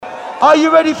Are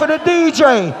you ready for the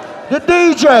DJ? The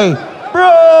DJ,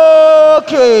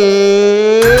 Brockie.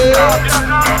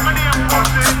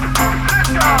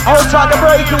 Outside the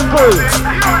Breakin crew.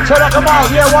 Turn up the mic,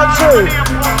 yeah, 1, 2.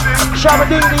 Shabba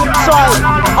inside.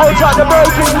 Outside the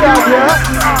Breakin gang, yeah?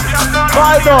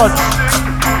 Bidons.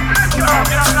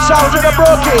 Sounds of the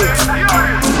Brockie.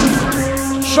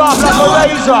 Sharp like a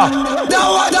razor.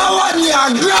 That one, yeah,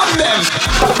 grab them.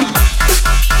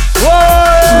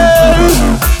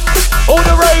 Whoa! All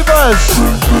the ravers.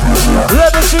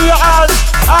 Let me see your hands.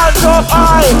 Hands up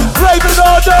high. Raving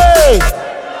all day.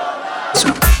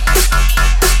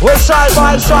 We're side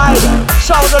by side.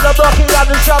 Sound of the Brockie and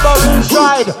the Shabba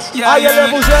inside. Higher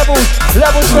levels getting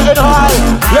high.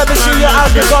 Let me see your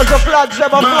hands because the flags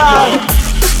never fly.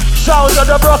 Sound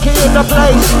of the Brockie in the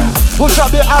place. Push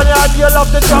up your hand and you love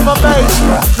the drum and bass.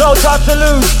 No time to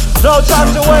lose, no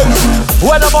time to waste.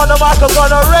 When I'm on the mic, I'm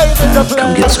gonna rave in the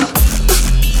place.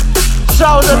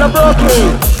 Sound of the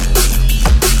Brockie.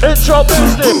 Intro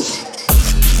business.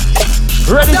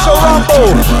 Ready to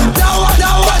rumble.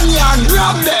 That one, yeah,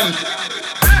 grab them.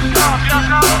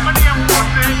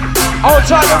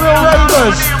 Outside the real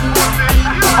ravers.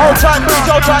 Outside Bridge,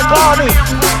 outside Carney.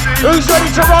 Who's ready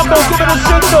to rumble? Give it a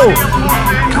signal.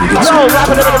 Yo,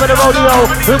 rapping a bit of the rodeo.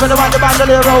 Moving the mic, the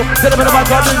bandolero. Get a bit of my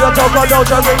gun, your toe, go,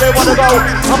 don't really wanna go.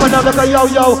 I'm another guy,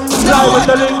 yo-yo. Fly with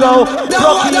the lingo.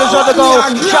 Brockie is on the go.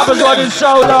 Shabba's running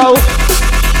solo.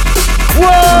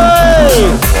 Way!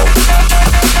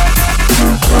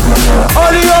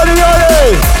 Oli, oli,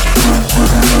 oli!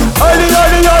 Oli,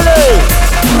 oli, oli!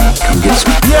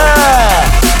 Yeah!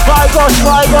 My gosh,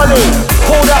 my golly!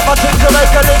 Pull that button to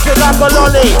make a link like a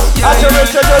lolly. And to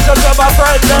introduce us to my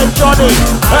friend named Johnny.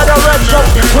 And the red shop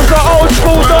was the old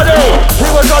school Donny. He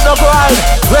was on the grind,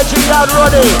 Reggie and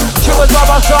Ronnie. She was by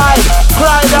my side,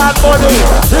 crying and money.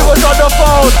 He was on the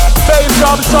phone, babes,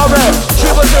 I'm sorry. She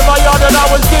was in my yard and I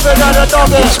was giving her the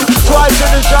doggy. Twice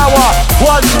in the shower,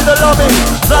 once in the lobby.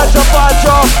 9 to 5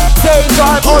 job,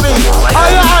 daytime on me.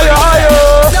 Aya, aya, aya.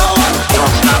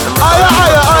 Aya,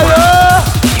 aya, aya.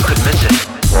 You could miss it.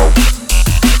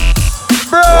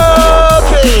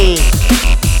 Brockie.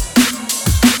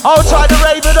 Outside the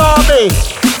Raven Army.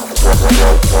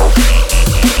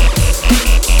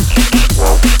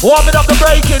 Warming up the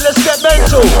Breakin, let's get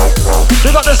mental.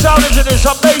 We got the sound engineer,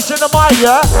 some bass in the mic,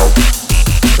 yeah?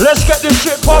 Let's get this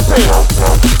shit popping.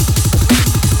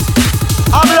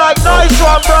 I'm like, nice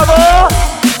one, brother.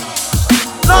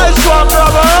 Nice one,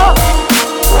 brother.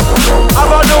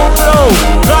 I'm a new flow.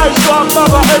 Nice one,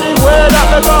 brother, anywhere that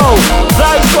we go.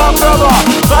 Nice one, brother,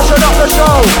 flashing up the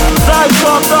show. Nice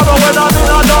one, brother, when I'm in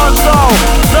a dance floor.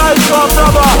 Nice one,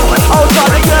 brother,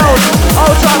 outside the girls,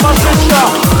 outside my sister.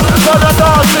 Gonna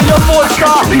dance to your full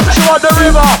star. She want the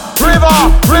river, river,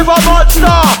 river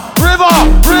monster. River,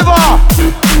 river,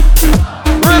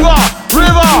 river,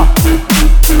 river.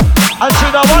 And she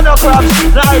don't want no crabs,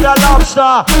 neither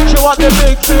lobster. She want the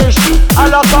big fish,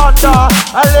 anaconda,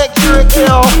 electric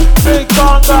eel, big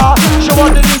conga. She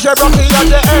want the DJ Brockie and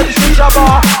the MC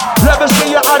Shabba. Let me see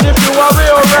you and if you a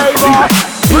real raver.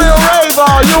 Real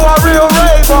raver, you a real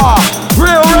raver.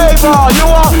 Real raver, you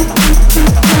a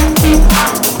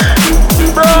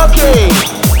Brockie.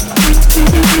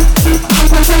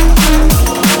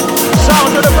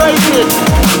 Sound of the Breakin.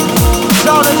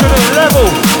 Sound engineer level.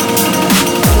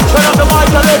 Turn up the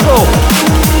mic a little.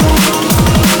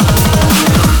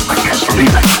 I can't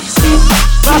believe it.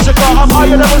 Massacre, I'm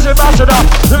higher levels ambassador.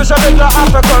 Lyrics are big like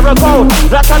Africa, and cold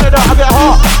like Canada. I get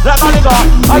hot like Maniga.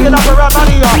 I get up around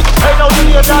Mania. Ain't no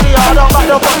Julian Danny. I don't back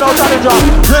no fuck no challenger.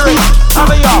 Lyrics,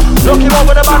 I'm here, looking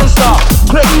over the banister.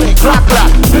 Click, click, clap,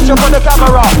 clap. Picture for the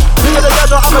camera. Me and the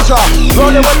no amateur.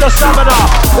 Rolling with the stamina.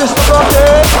 It's the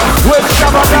Brockie with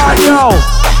Shabba Daniel.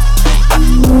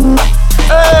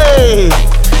 Hey!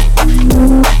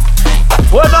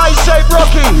 When I say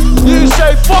Brockie, you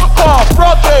say fuck off,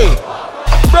 Brockie.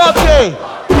 Brockie.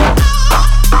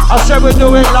 I said we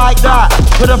do it like that.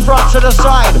 To the front, to the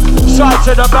side, side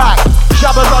to the back.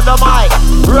 Shabba's on the mic.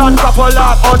 Run couple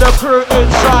lap on the crew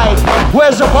inside.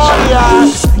 Where's the party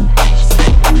at?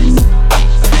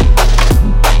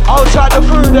 Outside the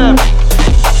crew them.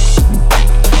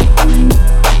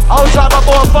 Outside my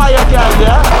bonfire gang,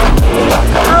 yeah?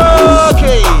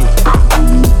 Brockie.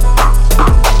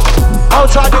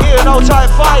 Outside the ear, outside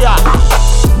fire.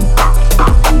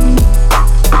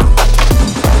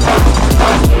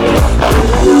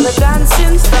 Now the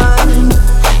dancing's done.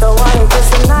 Don't wanna guess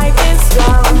the night is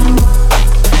done.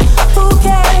 Who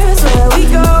cares where we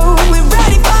go? We're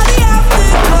ready for the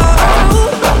afterglow.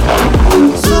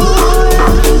 So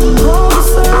hold the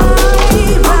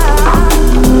fire.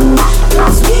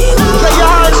 Get your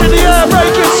hands in the air.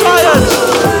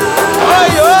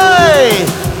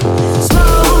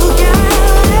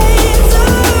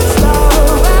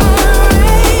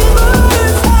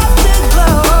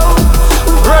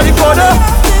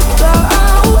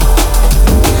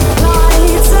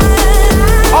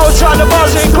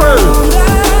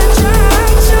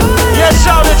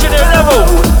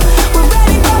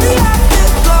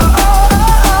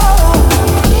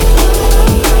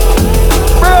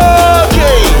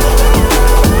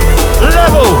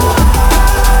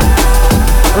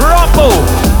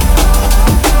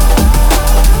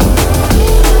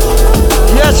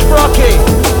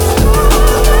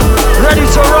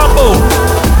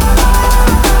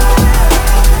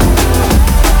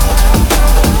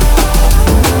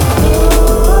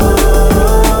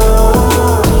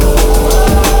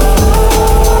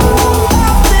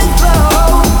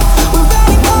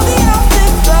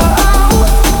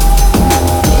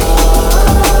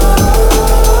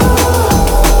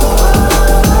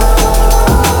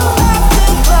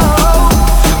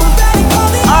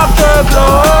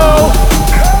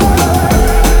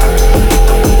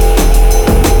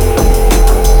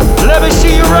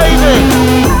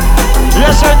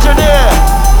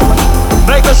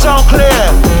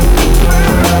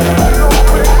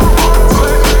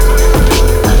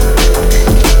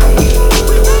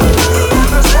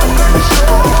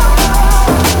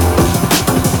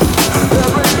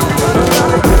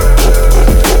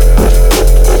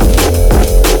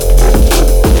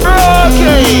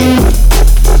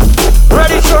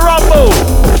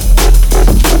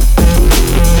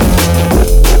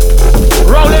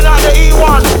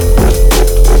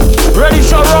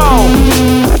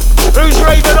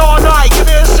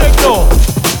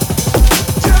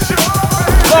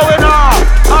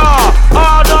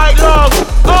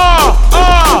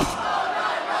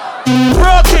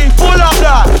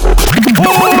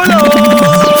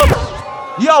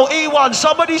 Yo, E1,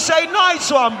 somebody say nice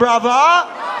one, brother.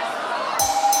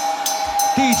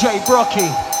 DJ Brockie,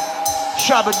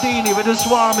 Shabba with the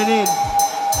swarming in.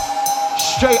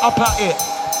 Straight up at it.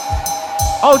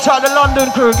 Outside the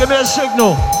London crew, give me a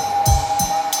signal.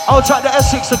 Outside the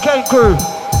Essex, the Kent crew.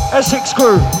 Essex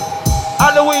crew.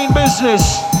 Halloween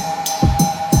business.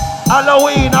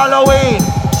 Halloween.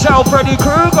 Tell Freddy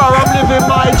Krueger I'm living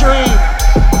my dream.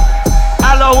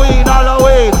 Halloween.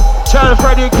 Tell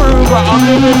Freddy Krueger I'm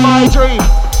living my dream.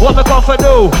 What me come for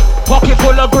do? Pocket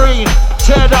full of green.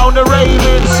 Tear down the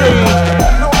raving scene.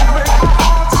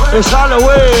 It's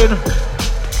Halloween.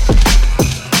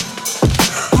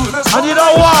 And you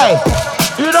know why?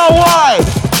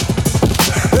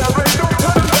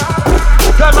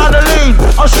 Get Madeline,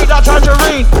 I'll shoot that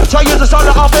tangerine. Tell you the sound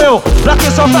that I feel, like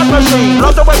it's a fat machine.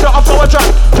 Love the way that I flow a track,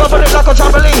 jumping it like a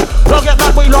trampoline. Don't get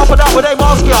mad, we laugh at that when they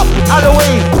mask you up.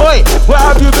 Halloween, oi, where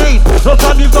have you been? No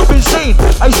time you've not been seen.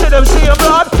 I see them seeing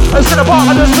blood, I see the part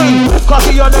of the scene. Can't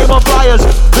see your name on flyers,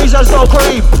 these has no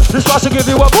cream. This was to give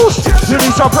you a boost, you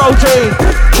need some protein.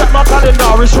 Check my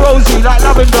calendar, it's rosy like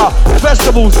lavender.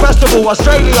 Festivals, festival,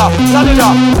 Australia,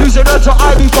 Canada. New Zealand to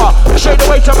Ibiza, shade the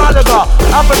way to Malaga.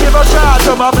 I'm gonna give a shout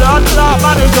to my blood clot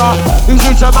manager.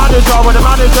 Easy to manager when the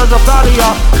manager's a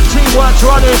failure. Teamwork's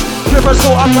running, different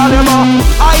sort of caliber.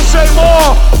 I say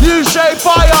more, you say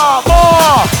fire.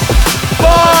 More.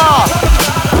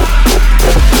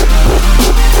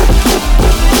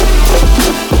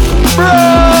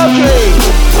 Brockie.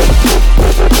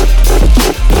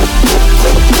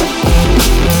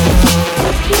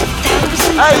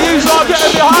 Hey, you start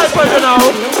getting me hyper, you know.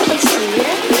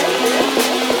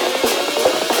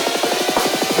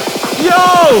 Yo!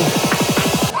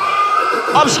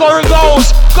 I'm scoring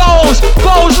goals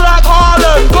like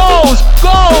Haaland, goals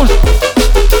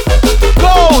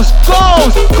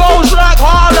like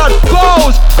Haaland,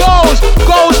 goals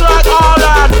like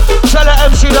Haaland. Tell the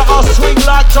MC that I swing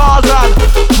like Tarzan,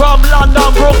 from London,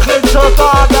 Brooklyn to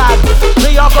Gargan.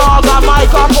 Me a Gargan,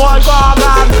 microphone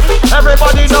Gargan.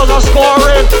 Everybody knows I'm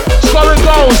scoring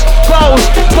goals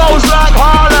like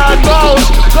Haaland, goals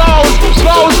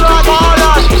like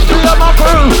Haaland. Me and my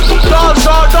crew, dance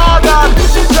on Gargan.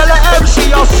 Tell the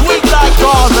MC I swing like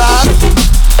Tarzan.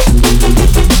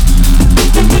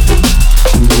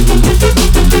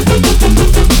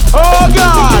 Oh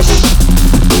gosh!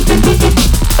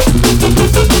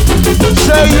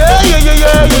 Say yeah.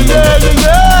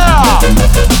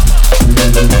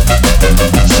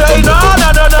 Say no.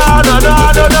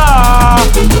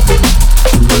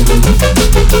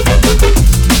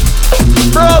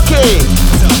 Brockie,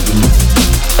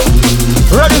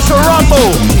 ready to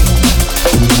rumble.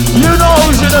 You know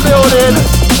who's in the building.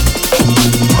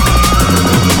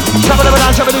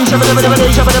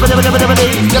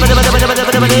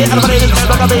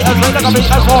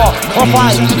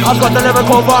 I've got the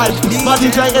lyrical vibe. My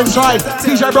DJ inside,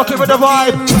 DJ Brockie with the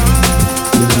vibe.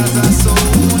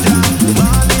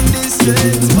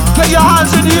 Get your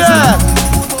hands in the air.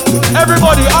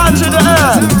 Everybody, hands in the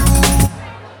air.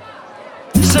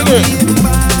 Sing it.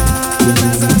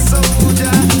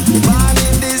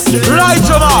 Light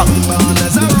them up.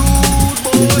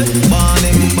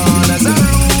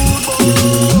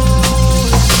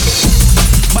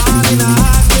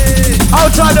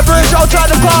 Outside the bridge, outside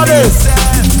the party.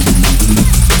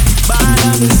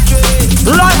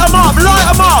 Light them up.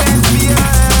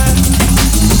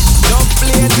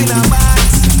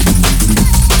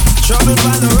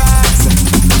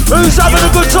 Who's having a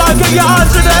good time? Get your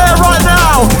hands in the air right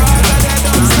now.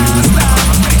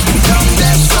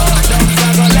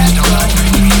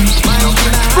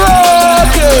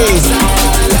 Brockie.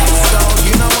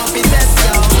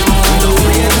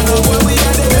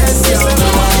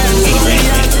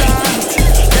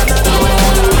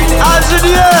 Hands in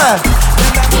the air.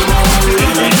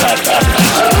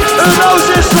 Who knows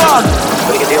this one?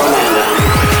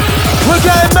 We're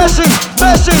getting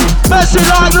messy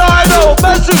like Lionel.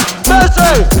 Messy.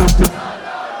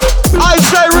 I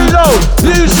say reload,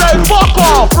 you say fuck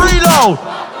off.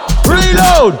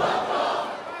 Reload.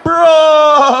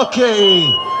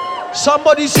 Brockie.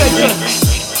 Somebody say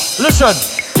listen,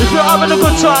 if you're having a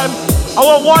good time, I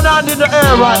want one hand in the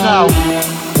air right now.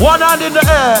 One hand in the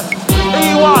air.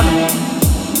 E1.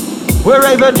 We're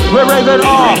raving all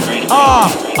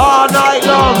night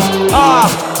long.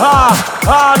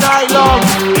 All night long.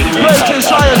 Breaking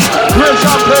science, real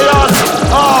champion.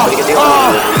 All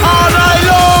night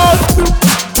long.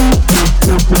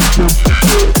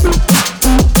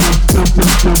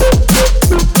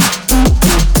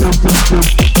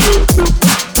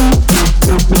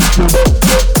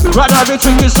 Right now,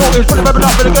 everything is sorted. Put the rebel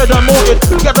up with a good and morted.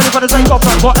 Get ready for trying to take off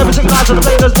and put everything nice on the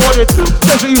plate this morning.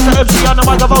 Since we used to MC on the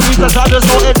microphone, we just had to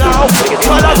sort it now.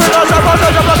 When I bring us a buzz,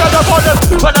 I'm gonna upon them.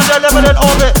 When I'm there, living in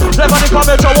orbit, never the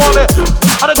comments I want it.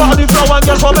 And I got a new flow and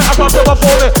guess what, mate, I can't do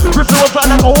before it. Riff through a flat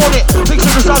like a hornet, thinks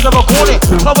the sound of a cornet.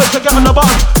 Can't wait to get on the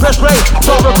button, press play,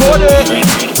 start recording.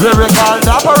 Lyrical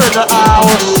Napper in the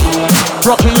house.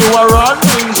 Brockie, you are run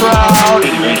things round.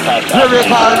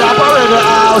 Lyrical Napper in the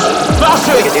house. That's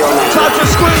it, time to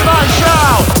scream and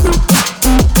shout.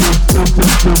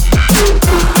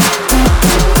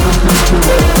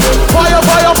 Fire,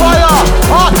 fire, fire!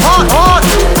 Hot, hot, hot!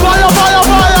 Fire, fire,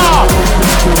 fire!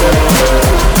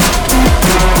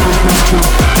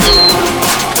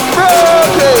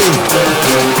 Brockie!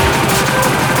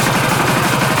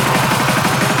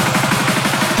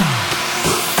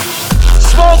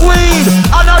 Smoke weed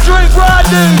and I drink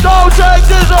brandy. Don't take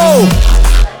diesel.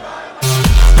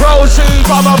 Proceed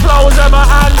from my flows and my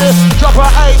handy. Drop a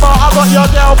 8 bar, I got your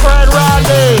girlfriend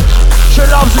Randy. She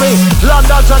loves me,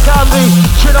 London's a candy.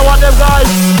 She don't want them guys,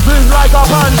 move like a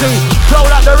pansy. Flow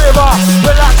like the river,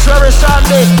 relax where it's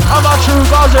sandy. I'm a true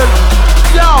buzzing.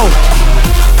 Yo,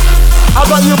 I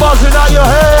got you buzzing out your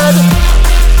head.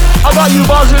 I got you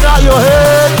buzzing out your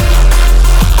head.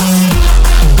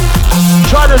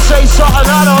 Trying to say something,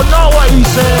 I don't know what he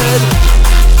said.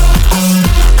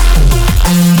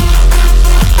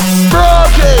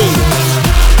 Brockie!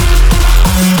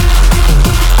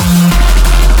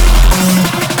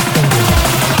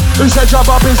 Who said jump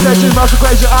up instead, you must be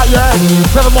crazy out your head.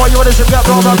 Furthermore, you want to get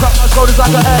blown up, my shoulders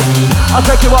like a head. I'll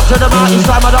take you up to the mountain,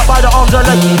 climb it up by the arms and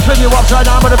legs. Bring you up, turn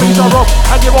down with a piece of rope,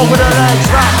 and you over the legs.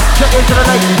 Slap, get into the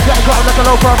leg, get caught like a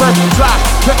low progress. Slap,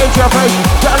 get into your face,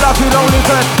 get a lucky lonely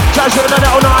friend. Try shooting at it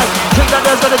all night, think that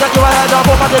there's gonna get you ahead. I'll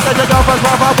put my dick in your girlfriend's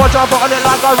mouth, I'll put your foot on it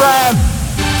like a ram.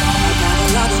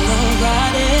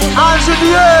 Hands in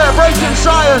the air, breaking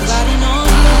science.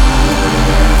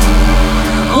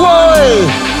 Whoa!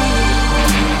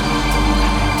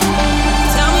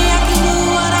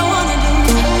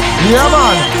 Yeah,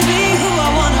 man.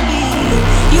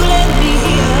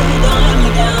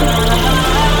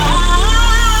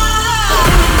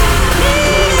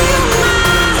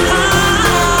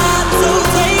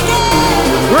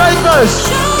 Greatness.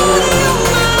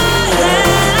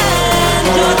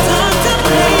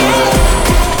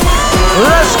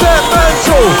 Let's get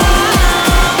mental.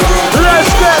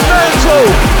 Let's get mental.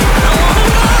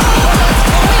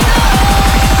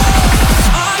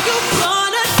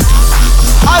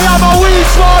 I am a weed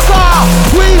smoker,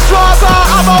 weed smoker,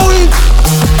 I'm a weed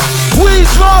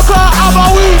smoker, I'm a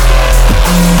weed.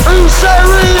 Who say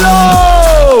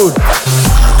reload?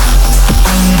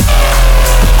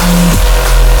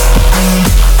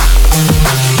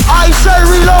 I say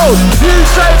reload, you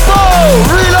say boom,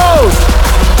 reload,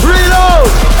 reload.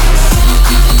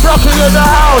 Brockie in the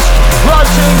house, run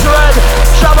things red,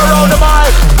 Shabba on the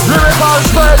mic, lyrical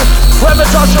spread. When we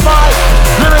touch the mic,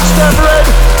 lyrics them red.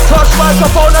 Touch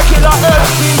microphone, I kill a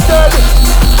MC dead.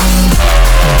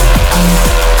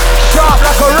 Sharp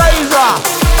like a razor.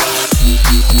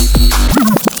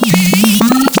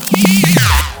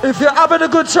 If you're having a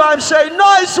good time, say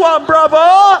nice one,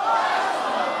 brother.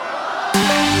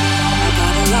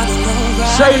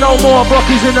 Say no more,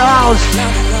 Brockie's in the house.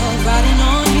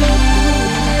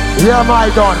 Yeah, my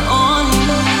don.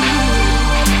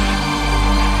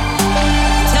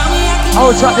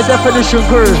 Outside the definition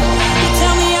crew.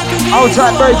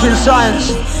 Outside breaking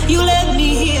science. You let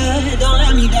me hear, don't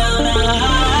let me down.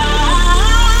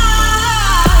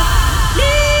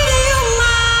 Lead you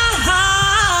my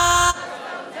heart.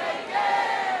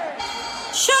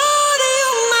 Show you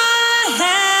my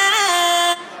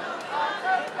hand.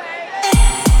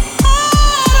 I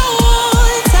don't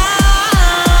want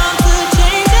time to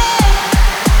change it.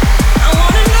 I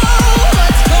wanna know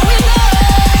what's going on.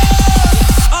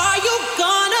 Are you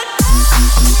gonna?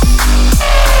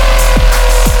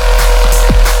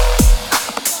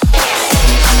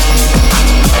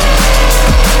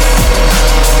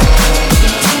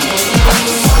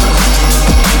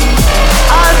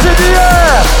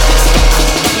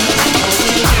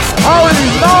 Holy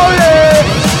moly!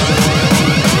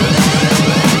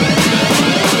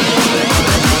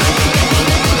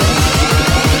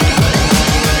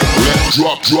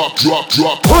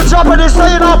 Drop. Who's dropping this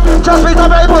staying up? Just me,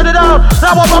 somebody put it down.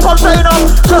 Now I'm up, I'm staying up.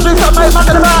 Just me, somebody, man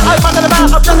to the mat, I'm man to the mat,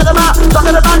 I'm jumping the mat, stuck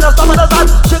in the man, just stop on the sun.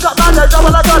 She got man, they're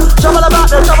jumping the gun, jumping the mat,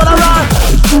 they're jumping the run.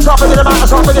 Start bringing them out,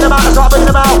 start bringing them out, start bringing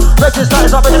them out. Breaking started,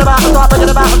 start bringing them out, start bringing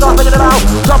them out, start bringing them out.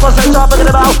 Drop conversation, bringing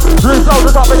it out. Three flows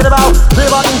the top, bringing it out.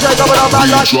 Leave my DJ coming on back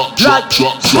like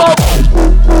smoke.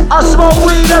 I smoke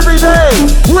weed every day.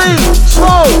 Weed,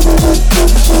 smoke.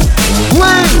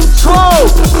 Weed, smoke.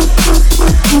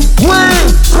 Weed,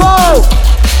 smoke.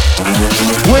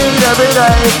 Weed every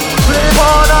day. Sleep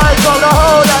all night, go the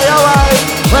whole day away.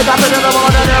 Wake up in the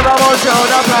morning and I'm on show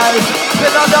the play.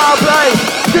 Sit on down, play.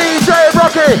 DJ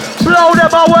Brockie, blow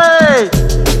them away.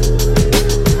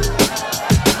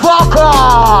 Fuck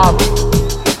off.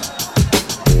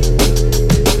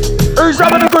 Who's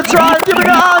having a good time? Give me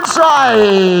the hand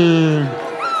sign.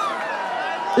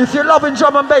 If you're loving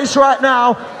drum and bass right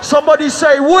now, somebody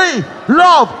say, we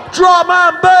love drum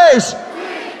and bass.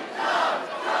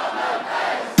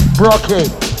 Brockie,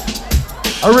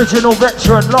 original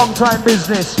veteran, long time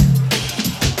business.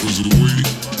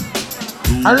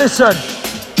 And listen,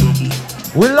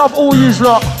 we love all yous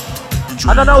lot.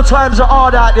 And I know times are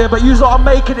hard out there, but yous lot are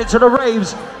making it to the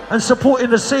raves and supporting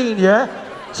the scene, yeah?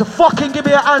 So fucking give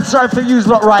me an hand sign for yous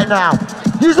lot right now.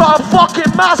 Yous lot are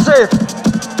fucking massive.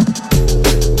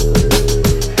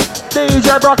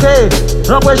 DJ Brockie,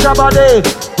 long with Shabba,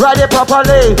 ride it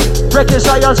properly. Breakin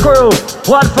Science crew,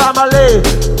 one family.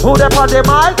 Who them on the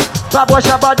mic? Bad boy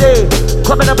Shabba.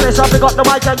 Come in the place, I pick up the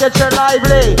mic and get you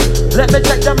lively. Let me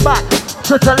take them back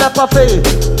to telepathy.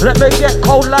 Let me get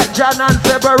cold like Jan and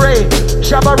February.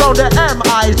 Shabba round the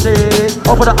MIC.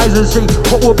 Open the eyes and see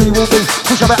what will be, will be.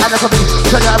 Push up it and it can be.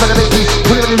 Turn it over the baby.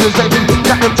 Put it in the baby.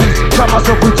 Jack them cheese. Try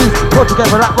myself with cheese. Put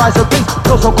together like rice and beef.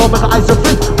 Go so cold with the ice and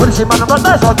free. When you see man, I'm not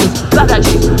nice on this. Like that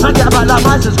cheese. And get about like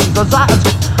mice and squeeze. On sight and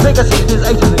squeeze. Make a see these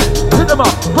agencies. Hit them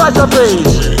up. Rice and beef.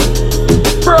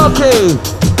 Brockie.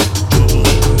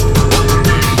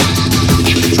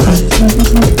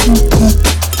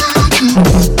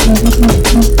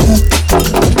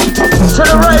 To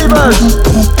the ravers.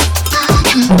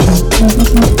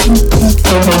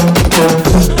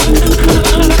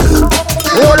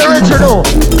 All original.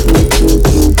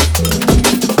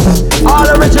 All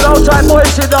original type boys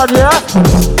sit down, yeah?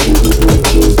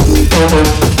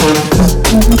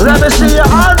 Let me see your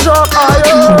hands up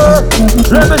higher.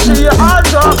 Let me see your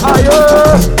hands up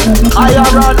higher. Higher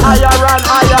run, higher.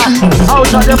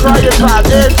 Out of the frying pan,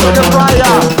 into the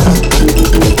fire.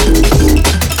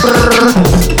 Brrr.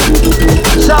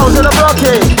 Sounds of the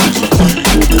Brockie.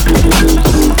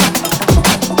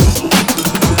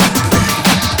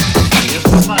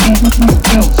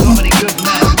 So many good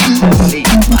men. Please,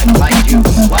 I find you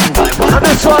one by one. And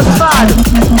this one's mad.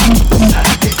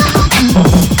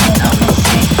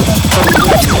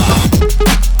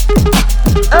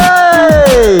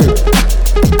 Hey!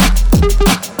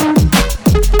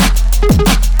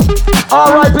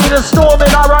 R.I.P. the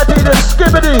Storming, R.I.P. the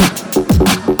Skibbity.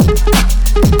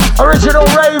 Original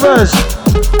ravers.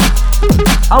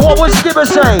 And what would Skibber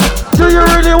say? Do you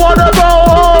really wanna go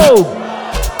home?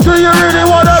 Do you really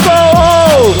wanna go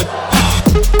home?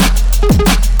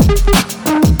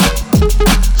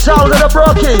 Sound of the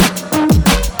Brockie.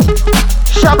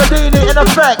 Shabadini in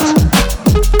effect.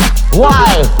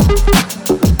 Why?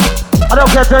 I don't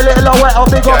care if you're a little or wet or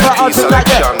big or fat or things like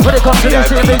that. When it comes to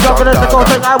this, it means confidence to go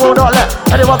thing I will not let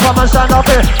anyone come and stand up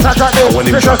here. That's like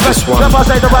me, disrespect. Never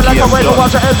say the right like a way to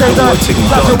watch it every day.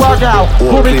 Got to work now,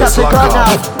 who be Captain Kirk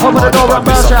now. Open the door and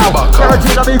burst out.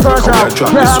 Guaranteed to be first out.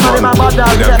 Yeah, how many man bud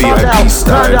down, get bud down.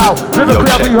 Turned out, lyrically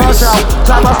I'll be hurt out.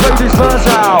 Time I spray these first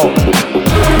out.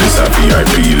 This a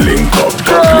VIP link up,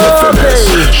 double FMS.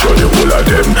 Show the whole of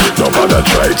them, no bother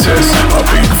try test. A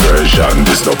big version,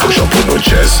 this no push up on no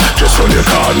chest. Just on your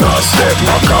corner, step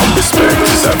back and respect.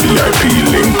 This a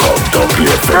VIP link up, double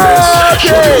FMS.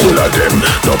 Show the whole of them,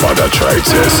 no bother try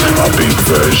test. A big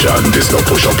version, this no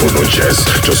push up on no chest.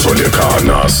 Just on your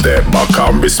corner, step back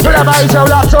and respect. When I your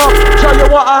laptop, show you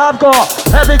what I have got.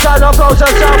 Every kind of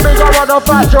process sound big, I want a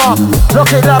fat drop.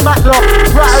 Look at the Matlock,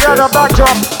 right around the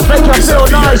backdrop. Make you feel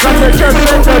nice like you just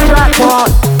hit the jackpot.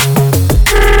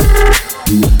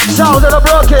 Sound of the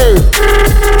Brockie.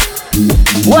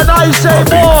 When I say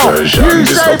more, you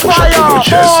say fire. More.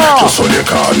 Just on your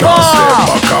corner, step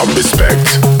back and respect.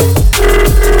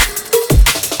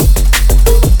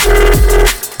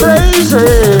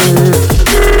 Crazy.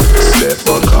 Step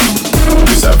back up.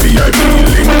 It's a VIP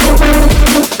link up.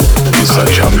 It's a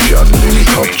champion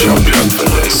link up, champion for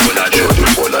this. Show the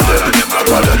whole of them, I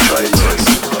rather try this.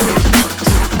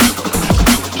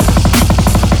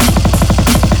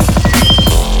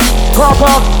 Car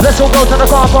park, let's all go to the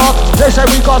car park. They say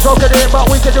we can't smoke it in, but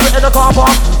we can do it in the car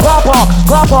park. Car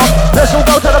park, let's all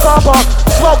go to the car park.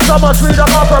 Smoke so much weed, I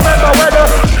can't remember where the...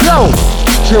 Yo!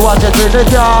 She wants it in the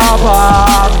car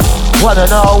park. Wanna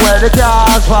know where the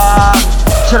car's parked.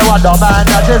 She don't want no man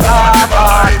that is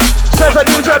half-hard. Say if a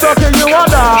DJ Brockie, you are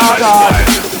not.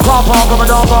 Car park, I'm a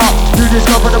dogger. You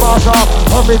discover the bar shop.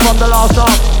 On me from the last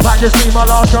song. Back to see my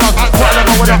last song.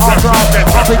 Whatever with the hard drop.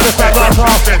 I'll be just like last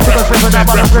off. Because we're that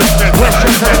motherfucker. We're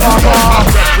straight to the car park.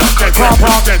 Car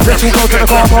park, let's go to the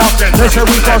car park. Let's say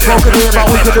we can't smoke it here, but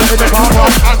we can do it in the car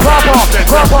park. Car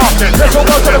park, let's go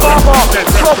to the car park.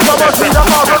 Smoke so much weed, I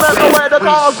can't remember where the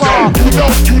cars are. You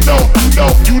know.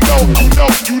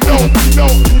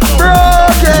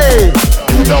 Brockie!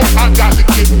 You know I got to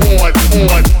get on.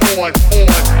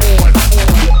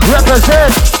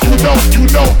 Represent. You know.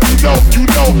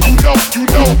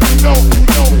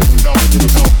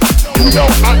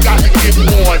 I got to get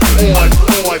on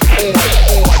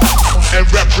and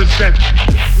represent.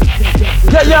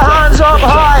 Get your hands up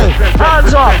high.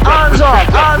 Hands up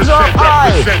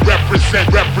high. Represent.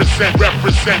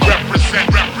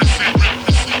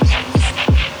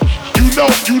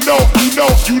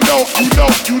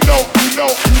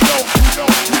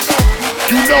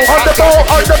 You know. On the boat,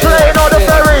 on the plane, on the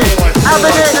ferry.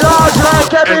 Having it large like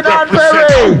Kevin and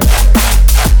Perry.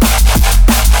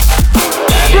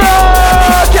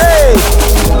 Brockie!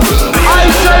 I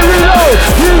say reload,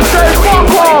 you say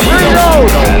fuck off. Reload.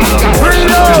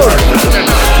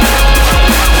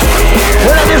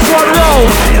 We'll let this one roll.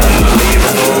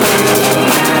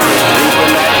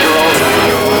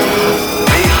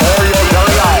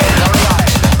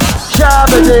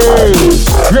 Shabba,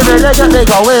 living like a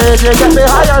nigga win. You get me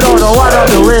high, I don't know what I'm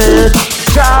doing.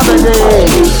 Shabba,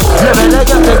 living like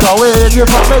a nigga win. You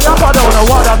fuck me up, I don't know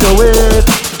what I'm doing.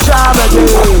 Shabba,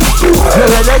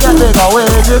 living like a nigga win.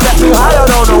 You get me high, I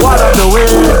don't know what I'm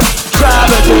doing.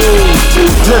 Shabba,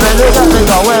 living like a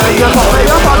nigga win. You fuck me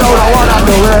up, I don't know what I'm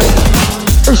doing.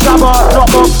 It's Shabba, not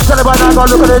book. Tell the boy now go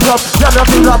look at the job. Jam your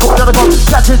feet like book, never come.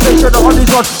 Catch his station on this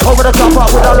one. Over the top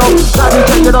up with a low. Now you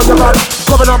take it on your man.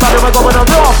 Coming on back, we're going on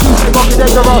raw. Keep Brockie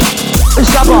dangerous. It's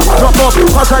Shabba, not book.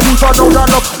 Can't try these on, no that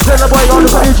look. Tell the boy go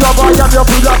look at the job. I am your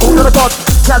feet like book, never come.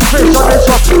 Catch fish on this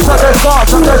one. Shut their start,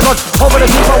 shut their shot. Over the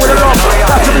keeper with a lock.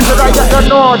 That's the reason I get the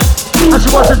nod. And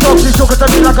she wants to talk, she's talking to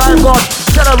me like I am God.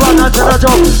 Tell her run and tell her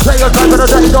jump. Play your time for the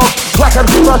dirty dog. Whack and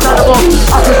keep us out the box.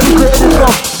 I can secret in this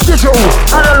box. Digital,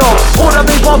 analog, all the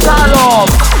people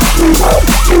dialogue.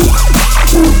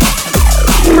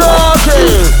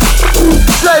 Brockie,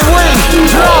 say we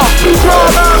love,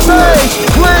 drum and bass,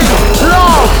 we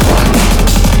love.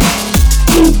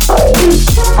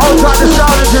 I'll try the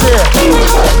sound engineer.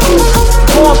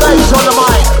 More bass on the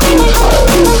mic.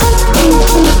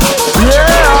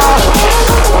 Yeah.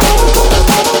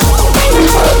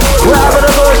 We're having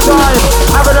a good time.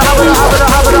 Having a good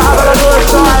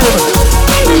time.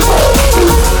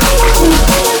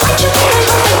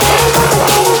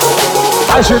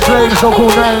 I should claim some cool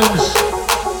names.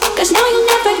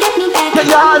 Get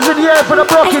your hands in the air for the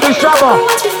Brockie, the Shabba.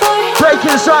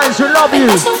 Breakin signs, we love you.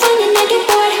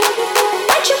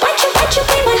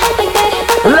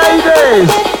 Ladies.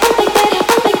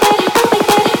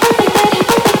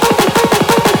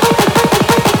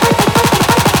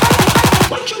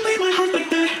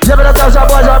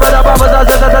 Boys, I'm the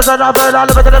bombers, I'm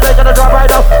looking at the bacon and drop right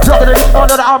now. Looking at the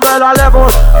under the umbrella level.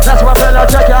 That's my fella,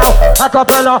 check it out.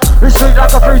 Acapella, it's sweet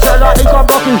like a free seller. He come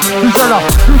Brockie, two seller,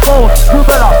 two phone, two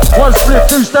bella. One split,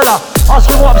 two stellar. Ask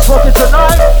me what I'm smoking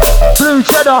tonight. Blue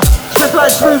cheddar, slip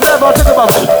like smooth leather. Think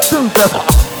about it, two leather.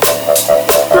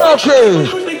 Brockie.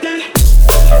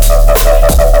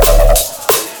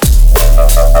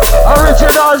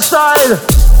 Original style.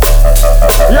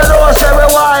 You know I say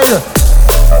we're wild.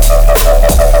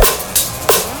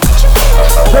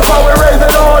 Before we rave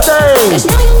it all day,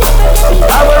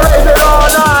 and we rave it all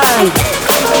night.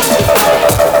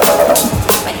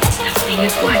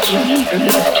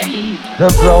 The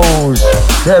flows.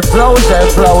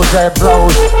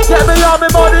 Get me on me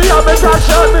money, on me cash,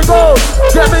 and me gold.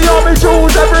 Get me on me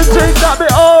jewels, everything that me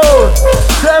own.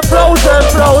 Them flows.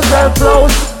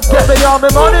 Get me on me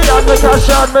money and me cash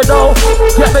and me dough.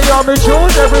 Get me on me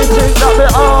jewels, everything that me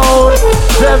own.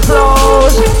 Them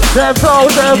flows.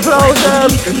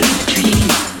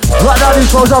 Right now these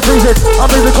flows are freezing.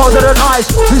 I'm moving colder than ice.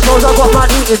 These flows I got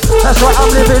man eating. That's right, I'm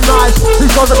living nice.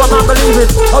 These flows I got man believing.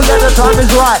 Oh yeah, the time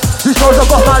is right. These flows I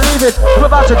got man leaving. I'm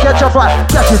about to catch your fight.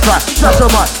 Catch his fight. Just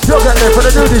so much. You'll get there for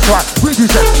the do this right. We do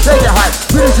set. They get hype.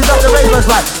 We do see that the ravers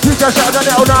like. You just shut the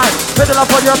little night. Middle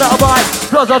up on your metal bike.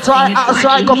 Flows are tight.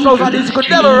 Outside. Got flows like these you could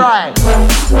never ride.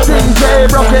 DJ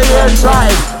Brockie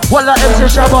inside. One like MC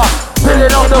Shabba.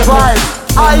 Filling up the vibe.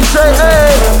 I say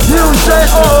hey, you say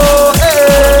oh,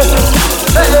 hey,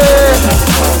 hey,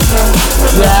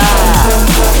 yeah.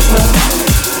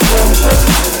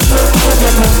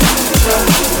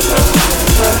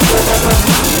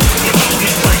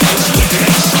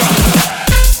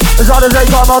 as they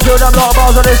come, I'll do them lot of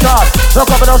bars on this side. Look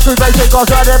up in those street basic cars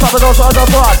right there, popping those ones on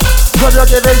front. When you're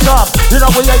giving some, you know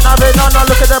we ain't having none.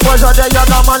 Look at them boys right there, you're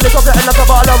not man, lick up your head like a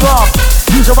bottle of rum.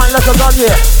 Use your mind like a gun,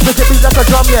 yeah. Make it beat like a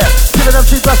drum, yeah. Killing them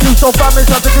cheap as you, so families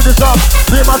have to do the song.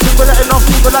 Me and my team, we're letting off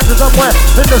people like somewhere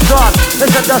in the sun. They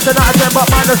said that's an again, but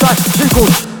mine is like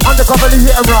equals. Undercover, leave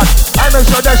hit and run. I make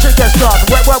sure that shit gets done.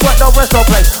 Wet, no rest, no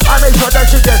play. I make sure that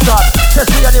shit gets done. Test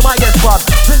me and he might get spun.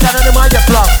 Sing down and he might get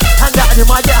flung. Hang out and he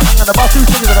might get hung. And the boss who's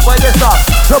singing and the boy gets up.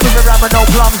 Don't be around with no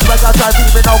plums. Like I try to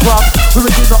beat me no crumbs. We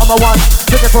will do not on my one.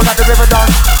 Take it for like the river done.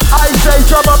 I say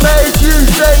drum and bass, you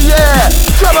say yeah.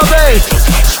 Drum and bass.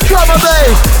 Drum and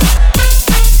bass.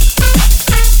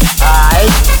 Aight.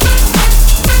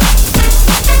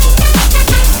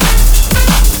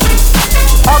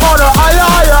 I'm on a higher.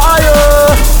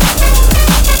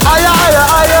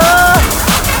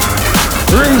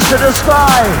 Reach to the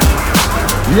sky.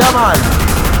 Yeah, man.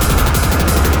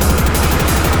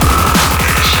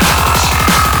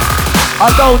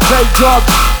 I don't take drugs,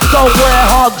 don't wear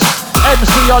hugs.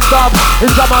 MC on dubs,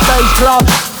 in drum and bass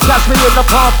clubs. Catch me in the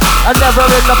pub, and never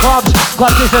in the pubs.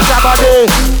 Cause this is Shabba,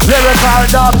 lyrical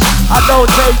dubs. I don't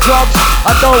take drugs,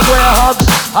 I don't wear hugs.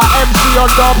 I MC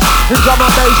on dubs, in drum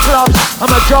and bass clubs.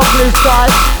 I'm a jobless guy,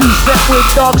 who's set with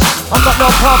dogs. I'm not no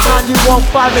pub man, you won't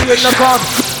find me in the clubs.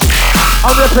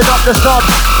 I'm ripping up the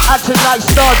subs, acting like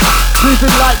studs,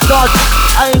 moving like duds.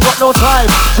 I ain't got no time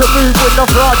to move with the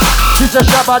front. This is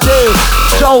Shabba,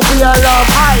 show me a love,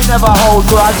 I never hold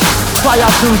grudge. Fire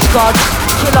through scuds,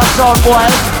 kill a son boy,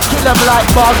 kill them like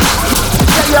bugs.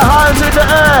 Get your hands in the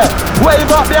air,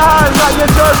 wave up your hands like you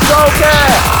just don't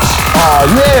care. Oh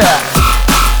yeah.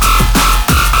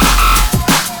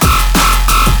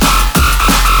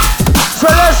 So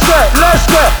let's get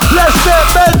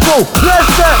mental,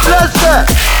 let's get.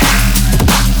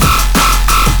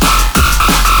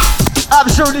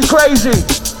 Absolutely crazy.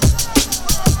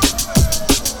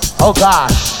 Oh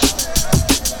gosh.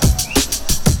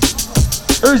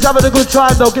 Who's having a good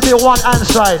time though? Give me a one hand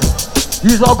sign.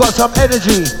 You've all got some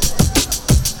energy.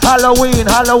 Halloween.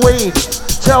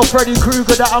 Tell Freddy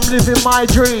Krueger that I'm living my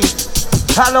dream.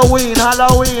 Halloween.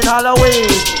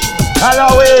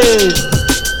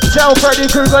 Tell Freddy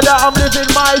Krueger that I'm living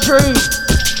my dream.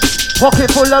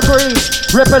 Pocket full of green,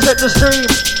 represent the stream.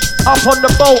 Up on the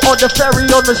boat, on the ferry,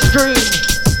 on the stream.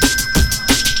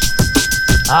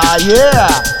 Ah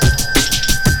yeah.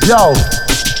 Yo,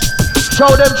 show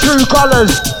them true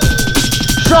colors.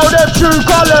 Show them true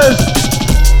colors.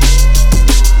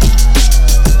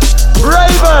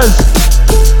 Ravers.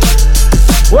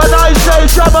 When I say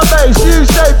drum and bass, you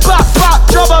say back,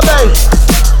 drum and bass.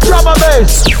 Drum and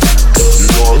bass.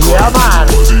 Yeah, man.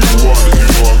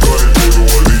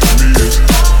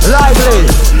 Lively.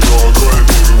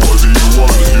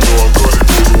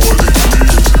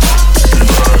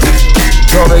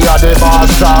 So we are the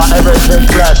master, everything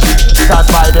blessed. Stand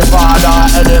by the father,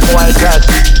 any boy test.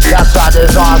 That's why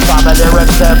this awesome and the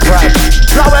lyrics them press.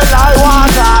 Flowing like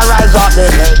water, rise up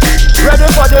the head. Ready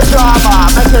for the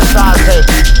drama, make it start sick.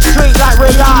 Sweet like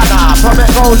Rihanna, from it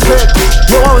goes sick.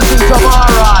 You won't see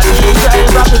tomorrow, DJ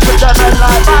rapping with them head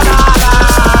like banana.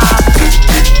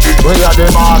 We are the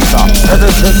master,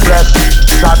 everything blessed.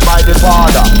 Stand by the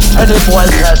father, any boy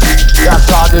test. That's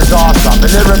all this awesome, the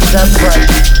lyrics them fresh.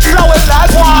 Flowing like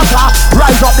water,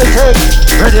 rise up the thing.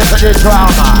 Ready for the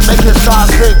drama, make it start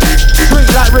sick. Sweet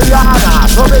like Rihanna,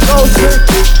 from it goes sick.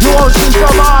 You won't see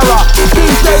tomorrow,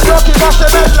 DJ Brockie must have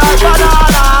been like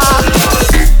banana.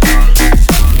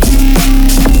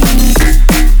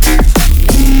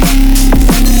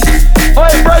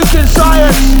 Oi, Breakin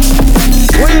science,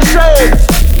 what you saying?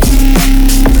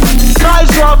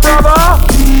 Nice one, brother.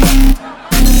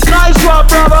 Nice one,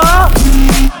 brother.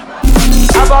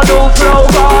 Have a new flow,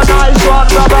 go. Nice one,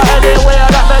 brother. Anywhere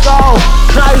that they go.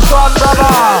 Nice one,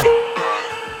 brother.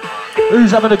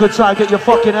 Who's having a good time? Get your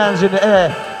fucking hands in the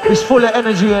air. It's full of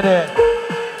energy in here.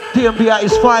 DMB at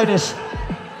its finest.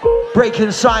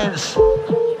 Breaking science.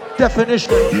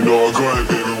 Definition. You know I got it,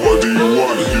 baby. What do you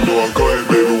want? You know I got it,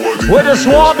 baby. What do you want? We're just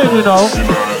swarming, you know.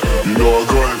 You know I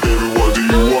got it, baby. What do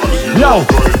you want? Yo,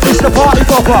 it's the party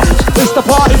popper, it's the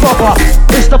party popper,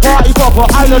 it's the party popper,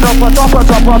 island upper, dropper,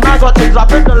 man got things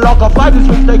up in the locker, 5 this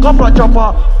week they come from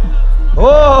chopper.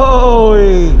 Oh,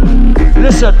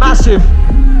 listen, massive,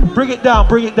 bring it down.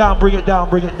 We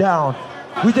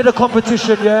did a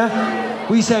competition, yeah?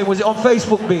 What you saying, was it on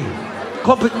Facebook, B?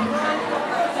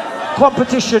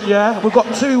 Competition, yeah? We've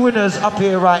got 2 winners up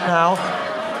here right now.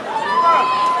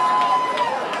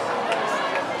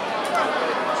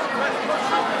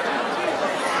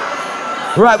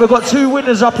 Right, we've got 2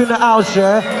 winners up in the house,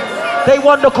 yeah? They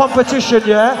won the competition,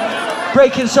 yeah?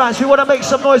 Breaking Science. We want to make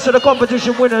some noise for the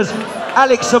competition winners,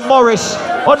 Alex and Morris.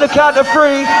 On the count of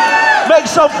 3, make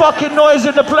some fucking noise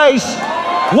in the place.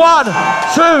 1,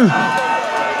 2.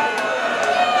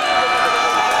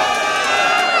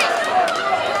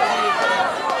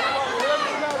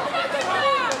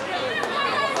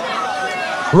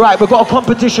 Right, we've got a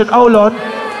competition. Hold on.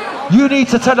 You need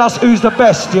to tell us who's the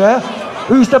best, yeah?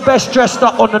 Who's the best dressed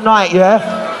up on the night,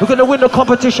 yeah? We're gonna win the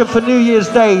competition for New Year's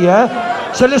Day,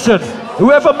 yeah? So listen,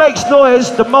 whoever makes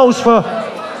noise the most for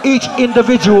each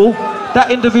individual,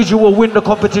 that individual will win the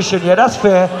competition, yeah? That's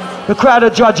fair. The crowd are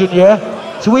judging, yeah?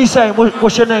 So what are you saying?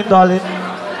 What's your name, darling?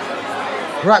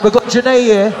 Right, we've got Janae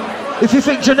here. If you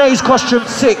think Janae's costume's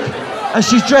sick and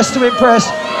she's dressed to impress,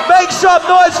 make some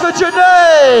noise for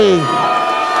Janae!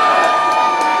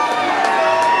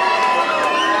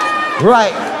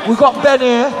 Right, we've got Ben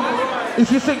here.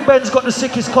 If you think Ben's got the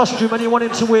sickest costume and you want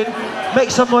him to win, make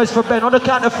some noise for Ben on the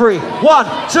count of 3. 1,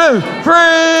 2, 3!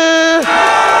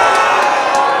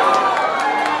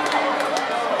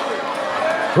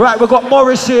 Right, we've got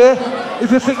Morris here. If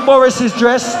you think Morris is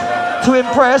dressed to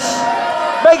impress,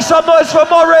 make some noise for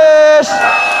Morris!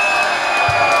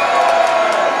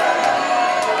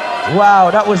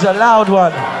 Wow, that was a loud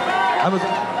one.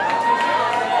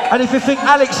 And if you think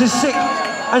Alex is sick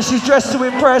and she's dressed to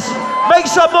impress, make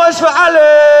some noise for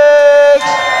Alex!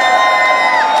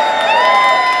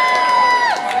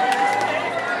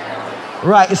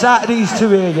 Right, it's out of these two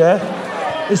here, yeah?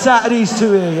 It's out of these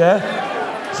two here, yeah?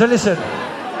 So listen.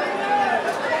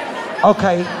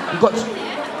 Okay, we've got...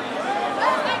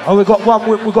 Oh, we've got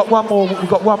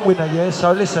one winner, yeah?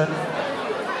 So listen.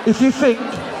 If you think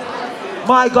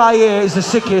my guy here is the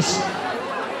sickest...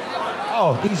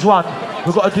 Oh, he's won.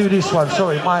 We've got to do this one,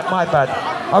 sorry, my bad.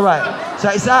 All right, so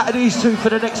it's out of these two for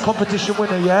the next competition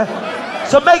winner, yeah?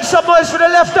 So make some noise for the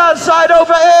left-hand side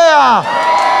over here!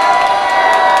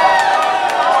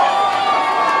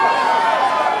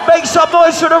 Make some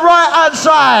noise for the right-hand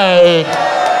side!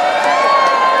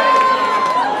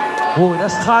 Oh,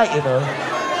 that's tight, you know.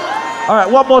 All right,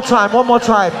 one more time.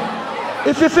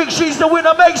 If you think she's the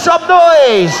winner, make some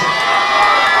noise!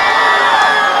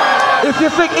 If you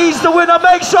think he's the winner,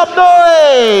 make some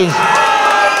noise!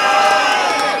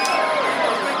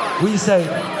 What do you say?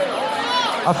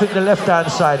 I think the left-hand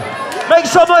side. Make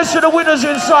some noise for the winners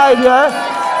inside,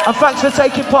 yeah? And thanks for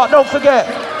taking part. Don't forget,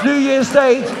 New Year's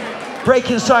Day,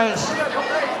 Breaking Science,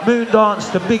 Moon Dance,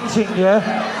 the big thing, yeah?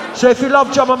 So if you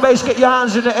love drum and bass, get your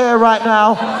hands in the air right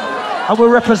now. And we're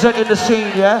representing the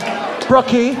scene, yeah?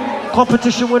 Brockie,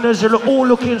 competition winners, you're all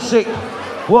looking sick.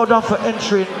 Well done for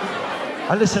entering.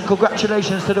 And listen,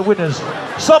 congratulations to the winners.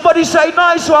 Somebody say,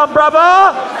 nice one, brother!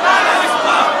 Nice one,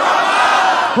 brother!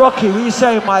 Brockie, what are you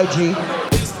saying, my G?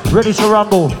 Ready to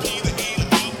rumble?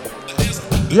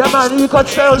 Yeah, man, you got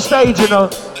to stay on stage, you know.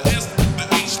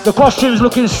 The costume's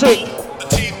looking sick.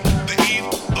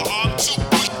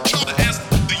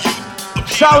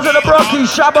 Sounds of the Brockie,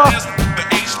 Shabba.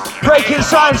 Breaking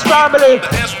Science family.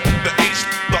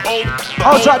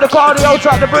 Outside the cardi,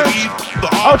 outside the bridge.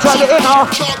 Outside the inner.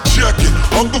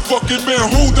 I'm the fucking man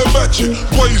who the matching,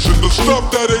 blazing the stuff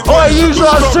that ain't blazing, the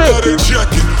stuff that ain't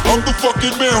jacking. I'm the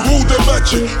fucking man who the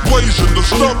matching, blazing the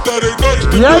stuff that ain't nice.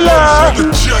 Yeah.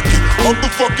 I'm the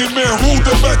fucking man who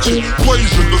the matching,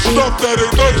 blazing the stuff that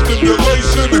ain't nice. Then you're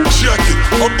lacing the jacket.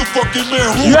 I'm the fucking man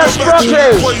who the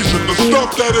matching, blazing the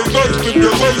stuff that ain't nice. Then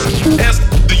you're lacing. S,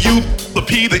 the U, the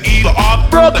P, the E, the R,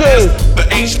 Brockie. the S, the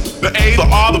H, the A, the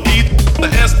R, the P, the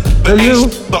S, the U,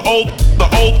 H, the O,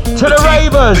 to the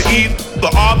ravers. The E, the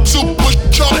R,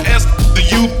 the S, the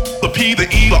U, the P, the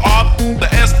E, the R, the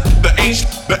S, the H,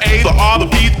 the A, the R, the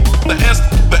P, the S,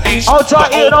 the H,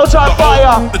 outside in, outside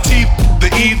fire. The T, the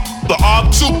E, the R,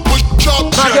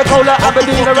 Man get cold like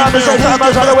Aberdeen around the same time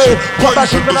as Halloween. What back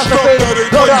in the master thing,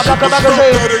 load it up like a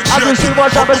magazine. As we see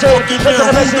what Shabba say, listen to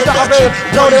the message that I made.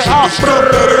 Load it up,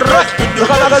 look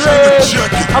at the ring.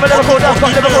 I'm a never go down,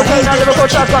 got never go down, never go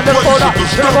down, got never go down.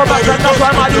 Never go back, and that's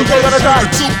why my DJ gonna die.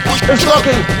 It's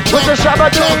Brockie with the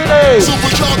Shabba Dini.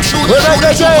 We make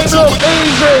the game look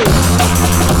easy.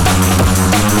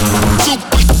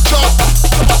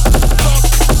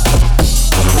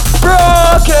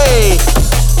 Brockie.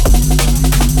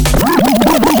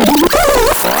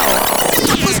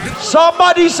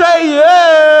 Somebody say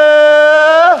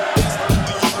yeah.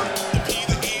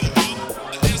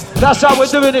 That's how we're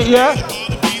doing it, yeah?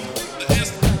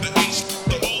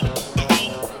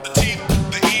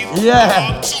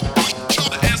 Yeah.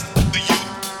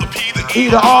 E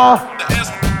to R.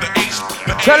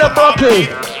 Tell him, Brockie.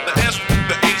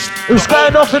 Who's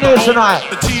going off in here tonight?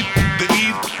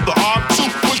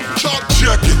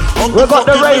 We got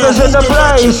the ravers in the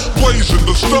place. Blazing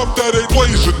the stuff that ain't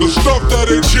blazing, the stuff that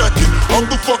ain't checking. I'm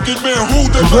the fucking man who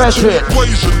the Breakin.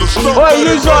 blazing the stuff Boy, that you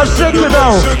ain't got sick, you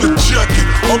know. checking.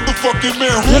 I'm the fucking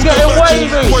man who You're getting wavy.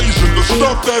 blazing the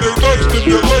stuff that ain't nice,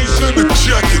 stimulation and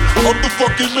checking. I'm the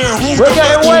fucking man who we're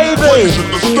getting wavy. Blazing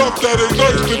the stuff that ain't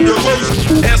nice,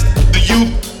 stimulation. S, the U,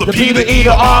 the P, the E,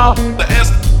 the R, the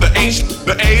S, the H,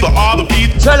 the A, the R, the P,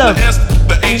 Tell him. the S,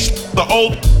 the H, the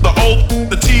O,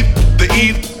 the T, the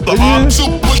E, the R,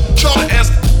 the S,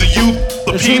 the U,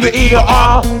 the P, the E, the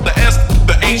R, the S,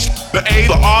 the H, the A,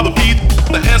 the R, the P,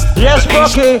 the S, yes, the H,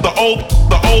 Brockie. the O,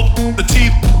 the T,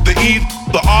 the E,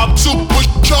 the R,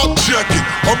 Supercharged checking.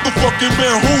 I'm the fucking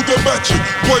man who the matching.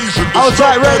 Blazing the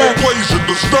outside, stuff that ready. ain't blazing,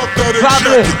 the stuff that ain't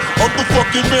Family. checking. I'm the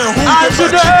fucking man who Hands the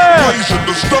in the matching. air. Blazing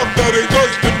the stuff that ain't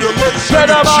nice, stimulation Get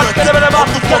and him up, get him in the back,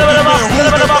 checking. get him in the back, get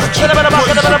him in the back, get him in the back,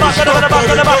 get him in the back, get him in the back,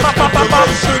 get him in the back,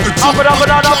 up and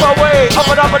down, up and away, up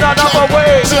and down, up and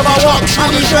away. Give my walk,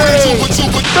 and he say,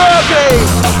 Brockie.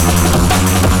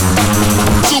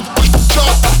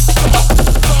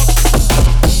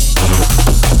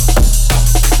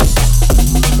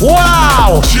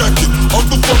 Wow! Checking. I'm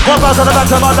the fucking One pass on the back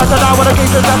to my left and down. When I keep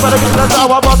this down, when I keep this down,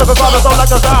 I'm on the father, don't like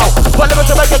us down. One limit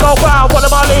to make it go wow. One of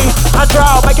my lead and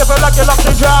drown. Make it feel like you're locked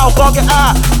in drown. Can't get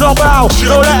out. No bow,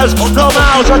 no letters, no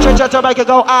mouths. I change to make it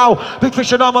go ow. Big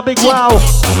fish and I'm a big wow.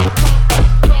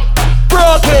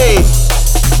 Brockie!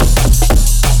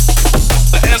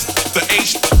 the S, the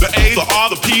H, the A, the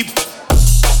R, the P,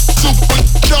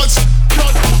 supercharged.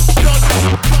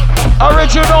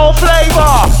 Original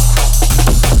flavor.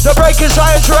 The Breakin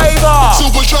Science Raver.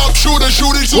 Supercharged shooting.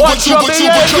 What's your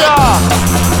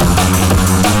behavior?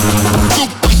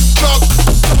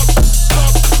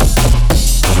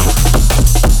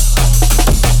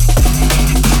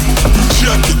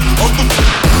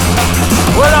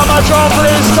 Well, I'm a drum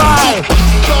play sky.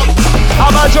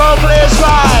 I'm a drum play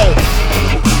sky.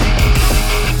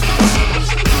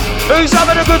 Who's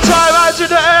having a good time? Hands in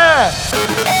the air.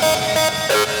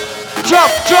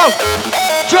 Jump, jump,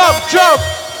 jump, jump.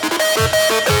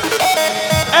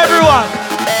 Everyone.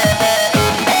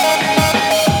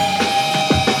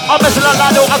 I'm messing like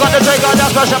I know I got the trigger,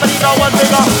 that's why Shabba need no one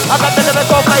bigger. I got the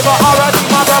lyrical flavor, alright,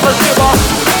 my brother's giver.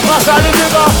 My side is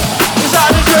bigger, he's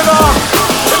out the trigger.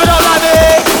 If you don't like me,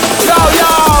 yo,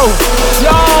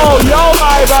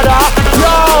 my brother.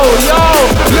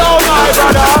 Yo, my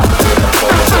brother.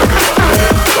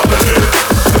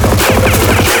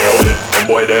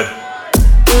 Boy dead.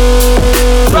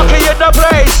 Brockie in the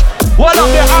place. One up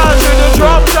your hands in the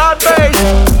drums and bass.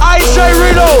 I say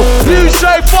reload, you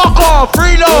say fuck off.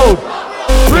 Reload.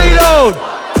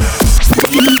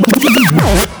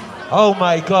 Oh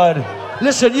my God.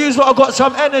 Listen, you's what I got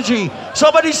some energy.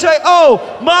 Somebody say, oh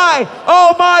my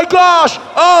gosh,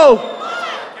 oh.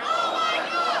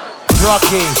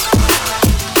 Brockie.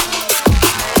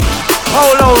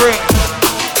 Polo ring.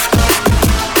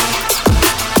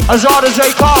 As hard as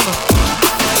they come.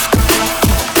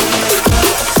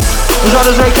 As hard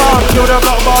as they come. Kill them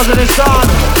block bars in his son.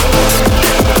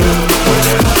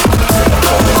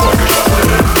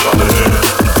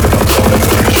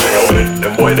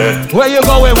 Where you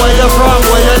going, where you from,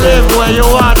 where you live, where you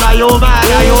want, are you mad,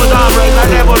 are you down, break the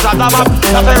levels, I'm up,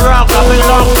 nothing wrong, nothing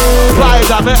long, vibe,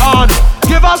 got me on.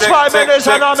 Give us 5 minutes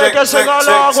and I'll make you sing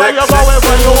along. Where you going,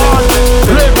 where you want,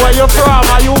 live, where you from,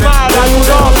 are you mad, are you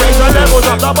down, break the levels,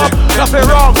 I'm up, nothing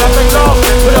wrong, nothing long,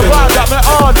 with the vibe, got me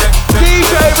on.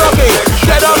 DJ Brockie,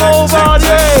 get them over,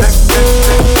 yeah.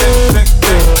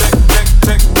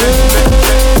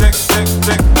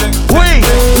 We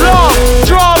love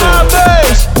drum and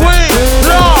bass. We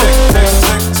love.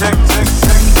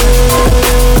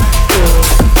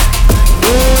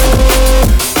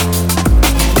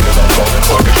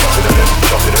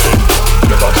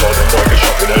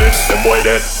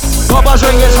 Bubba's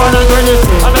ring is fun and grinning.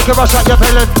 I make you rush like you're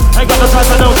pilling. Ain't got the time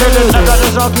for no killing. And that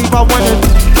is I'll keep on winning.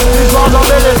 These bars are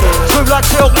billing. Smooth like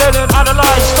silk linen. And the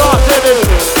lights start dimming.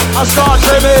 I start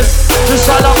trimming. This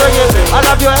side I'm ringing. I'll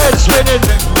have your head spinning.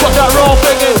 Got that raw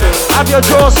thinging. Have your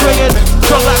jaw swinging.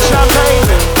 Drop like champagne.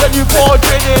 When you pour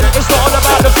gin in. It's not all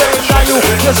about the fame. Now you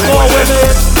just more women.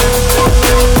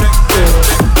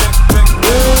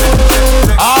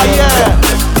 Ah yeah.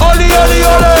 Oli, oli,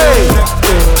 oli.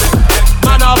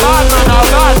 Man a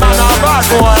bad,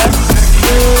 boy.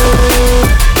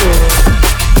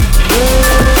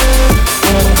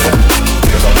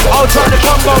 I'll try the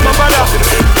combo, my brother.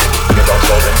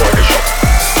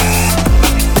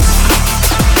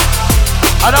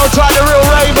 I don't try the real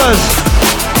ravers.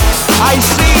 I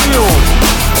see you.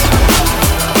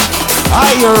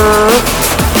 I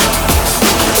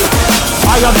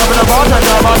am having a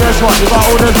bartender, but there's one, you got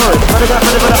all the lyrics. Better get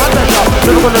ready for the undershot.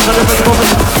 Lyrical is a different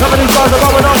movement. Some of these guys are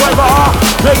going on way for her.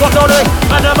 They got no lyrics,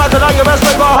 and they're mad like your best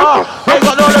way for her. They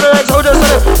got no lyrics, who just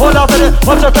did it? Hold up in it,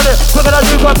 what's up in it? Quicker than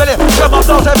you got minute. Get my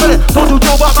flow, say minute. Don't do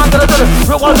Joe, but man gonna do it.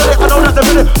 Real ones in it, I know that the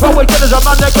minute. Runway killers, a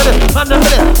man neck in it. Man the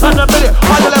minute, man the minute.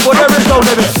 Higher level, there is no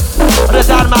limit. And the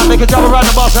down man, make a jump around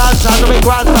the boss handstand. The big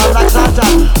grandstand, like Santa.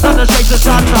 London shakes the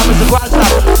sand fam, it's a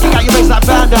grandstand. Kick out your face like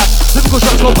Van Damme. Lyrical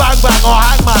shots go bang bang or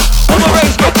hang man. On the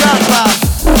race, get chance man.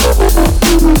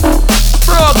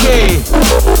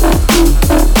 Brockie.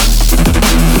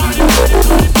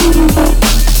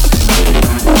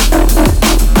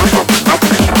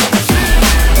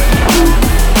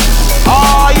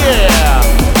 Oh yeah.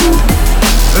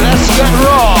 Let's get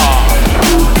raw.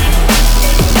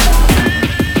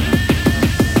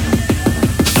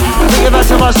 Think about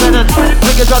too much sentence.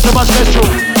 Think it's got too much petrol.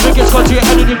 Think it's got to your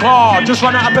head in your car. Just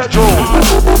run out of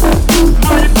petrol.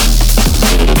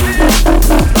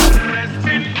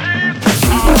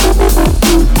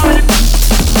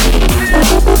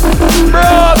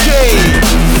 Brockie.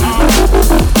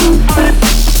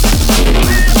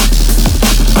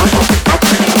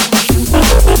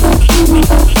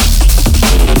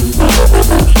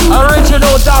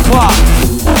 Original Dapper.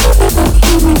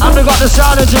 And we got the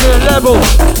sound engineer level.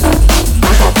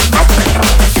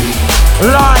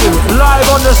 Live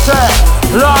on the set.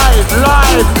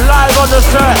 Live on the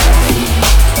set.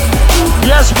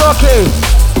 Yes, Brockie.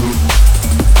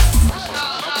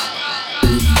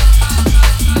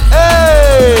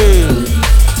 Hey!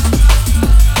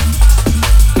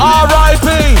 R.I.P.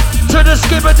 to the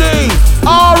Skibbity.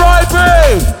 R.I.P.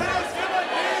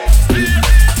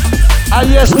 And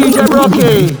yes, DJ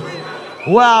Brockie.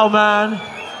 Wow, man.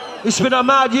 It's been a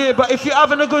mad year, but if you're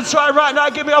having a good time right now,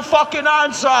 give me a fucking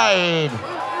hand sign.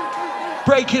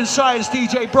 Breaking Science,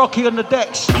 DJ Brockie on the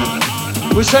decks.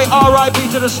 We say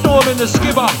R.I.P. to the storm in the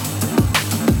skipper.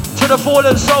 To the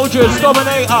fallen soldiers,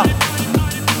 Dominator.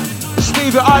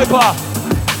 Stevie Iper.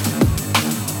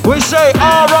 We say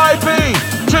R.I.P.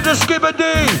 to the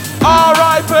Skibbity.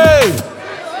 R.I.P.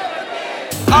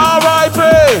 R.I.P.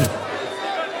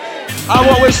 And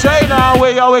what we say now,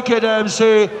 we are wicked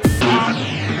MC.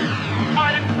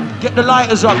 Get the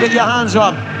lighters up, get your hands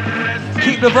up.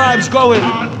 Keep the vibes going.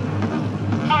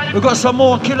 We've got some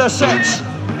more killer sets.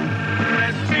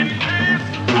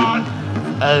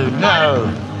 Oh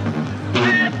no.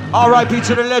 R.I.P.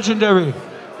 to the legendary.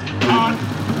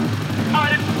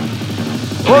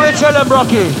 What we tell them,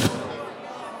 Brockie?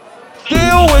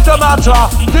 Deal with the matter,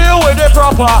 deal with it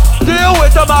proper, deal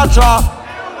with the matter.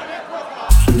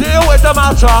 Deal with the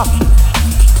matter.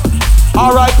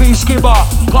 R.I.P. Skipper.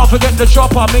 Can't forget the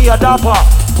chopper, me a dapper.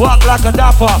 Walk like a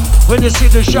dapper. When you see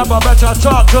the Shabba, better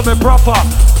talk to me proper.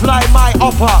 Fly my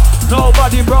upper,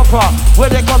 nobody proper.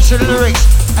 When it comes to the lyrics,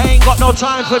 I ain't got no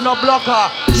time for no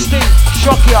blocker. Stink,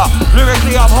 shock ya,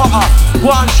 lyrically I'm hotter.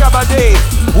 One Shabba day,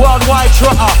 worldwide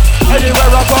trotter.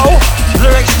 Anywhere I go,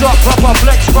 lyrics drop proper,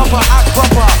 flex proper, act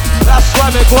proper. That's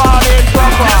why me go on in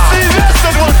proper. See, this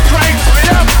is what cranks me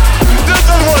up. This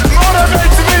is what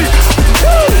motivates me.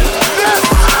 Woo! This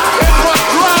is what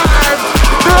drives.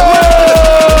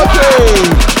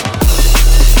 Okay.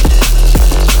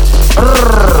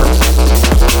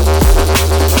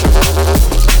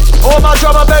 All my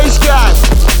drum and bass gang.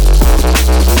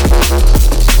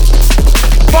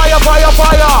 Fire, fire,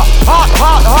 fire. Hot,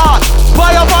 hot, hot.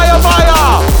 Fire, fire,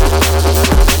 fire.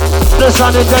 The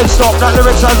sound is dead stop. That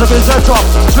lyric sounds like it's dead top.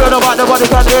 Straight about the body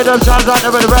can't hear them sounds like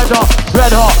they're red hot.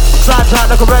 Red hot. Side tight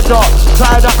like a red dot.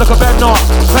 Tied up like a bed knot.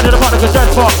 Headed apart like a dead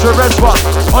fox to a red spot.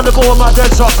 On the ball with my dead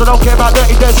socks. I don't care about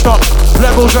dirty dead stock.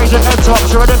 Levels range and head tops.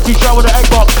 You're an empty shell with an egg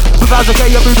box. 2000k,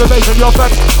 you're moving bass and your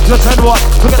effects. You're 10 watt.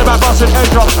 Forget about busting head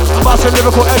drops. I'm busting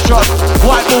lyrical head shots.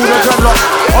 White ball and dreadlocks.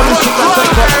 On the street like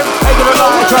fake box. Ain't gonna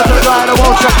lie, try to lie and I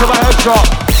won't check to my head shot.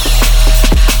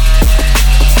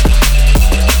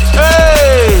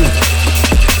 Hey!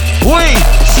 We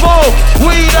smoke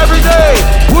weed every day.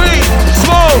 We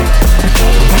smoke.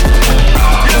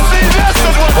 You see, this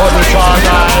is what On the far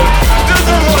line. This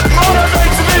is what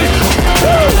motivates me.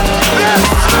 Woo!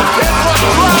 This is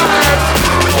what drives.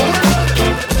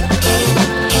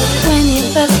 When you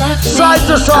first left me, Side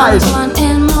to side. I was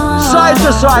wanting more. Side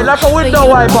to side, like a window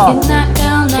wiper. But you're that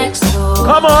girl next door.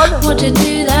 Come on. What'd you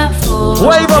do that for?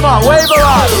 Wave them up, wave them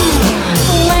up.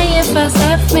 When you first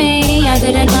left me, I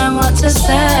didn't know what to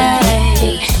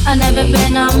say. I never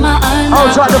been on my own.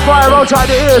 Outside the fire, outside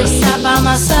the ears. Just sat by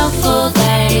myself all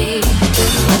day.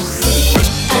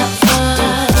 At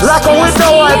first, Like a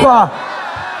window wiper.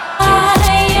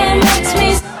 it makes me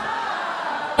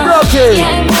Brockie.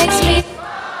 it makes me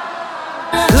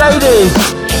Ladies.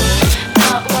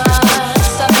 out wild.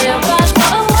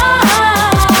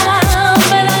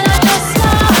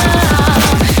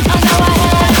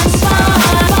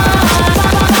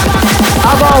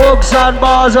 hooks and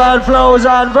bars and flows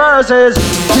and verses.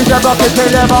 DJ Brockie kill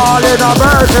them all in a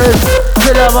verses.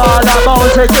 Kill them all at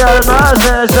bouncy kill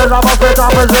mercies. Cause I'm up with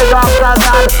opposite after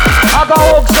that. I got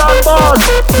hooks and bars,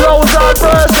 flows and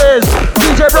verses.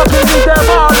 DJ Brockie lead them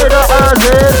all in the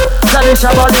verses. Daddy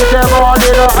Shabba lead them all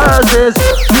in the verses.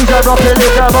 DJ Brockie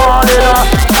lead them all in the.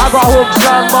 I got hooks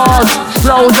and bars,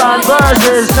 flows and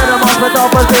verses. Send them up with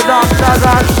opposite after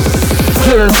that.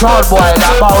 Kill son boy,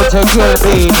 that bout to kill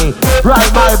baby. Right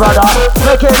my brother,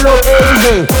 make it look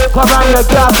easy. Come on your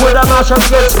gap with a mash and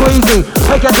get squeezy.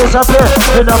 Make it disappear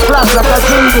in a flash like a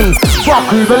genie. Fuck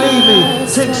you, believe me,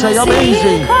 think say I'm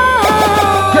easy.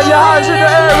 Get your hands in the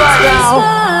air right now.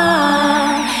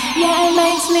 Yeah, it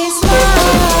makes me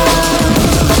smile.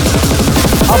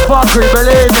 I'm fucking,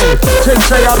 believe me, think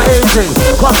say I'm easy.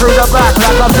 Come through the back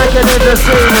like I'm taking in the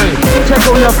scenery. Take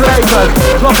all your flavors,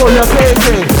 drop all your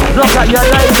kiki. Look at your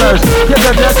neighbors, give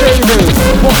them your TV.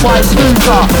 Put my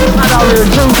scooter, and I'm a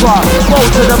trooper. Go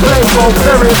to the playground,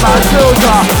 very bad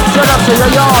filter. Turn up to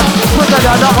your yard, quicker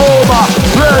than the Uber.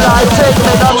 Real life take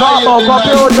me the top of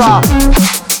computer.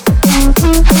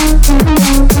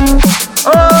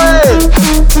 Hey!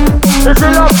 If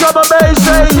you love drum and bass,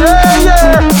 say yeah,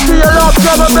 yeah. Do you love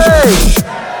drum and bass?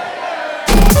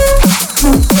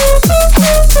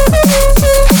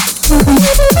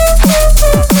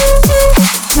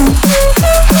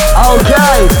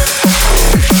 Okay.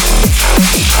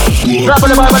 Rap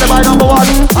with the by number one.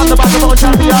 I'm the basketball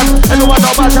champion. Everyone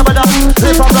know about Shabba.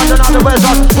 Live from London and the West.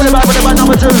 With the by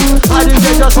number two. I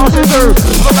DJ just passing through.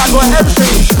 Look like we're MC.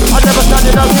 I never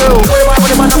standing up you.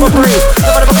 With the by number three.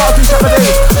 Never the McCarthy 70.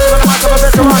 Never the mic of a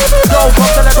veteran. Don't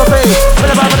fuck the level B. With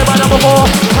the by number four.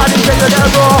 I DJ you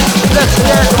get raw. Let's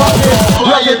get fucking.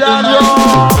 Rock it down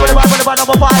raw. With the by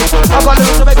number five. I've got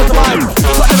lyrics to make it survive.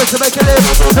 Got lyrics to make it live.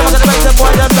 Never gonna make them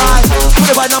why them die. With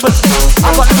the by number six.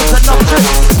 I've got lyrics and number six.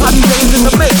 DJ is in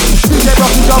the mix. DJ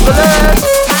Brockie's on the left.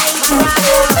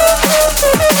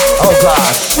 Oh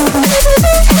gosh.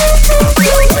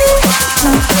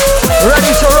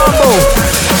 Ready to rumble.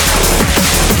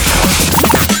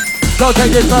 Don't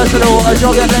take this personal, a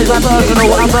jog get made by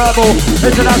personal. I'm verbal,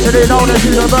 internationally known as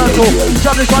universal.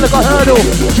 Jump this one like a hurdle,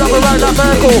 jump around that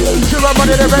circle. Shoot up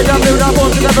under the red and blue, that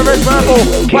bones together is purple.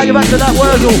 Why you back to that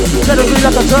wordle? Settle me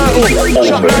like a turtle.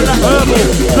 Shut down that herbal,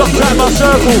 lock tight my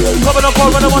circle. Coming up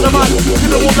on when I'm on the mic, keep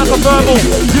it warm like a thermal.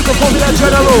 You can call me a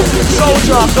general,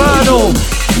 soldier, colonel.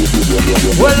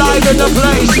 We're live in the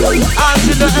place, hands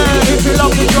in the air if you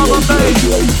love the drum and bass.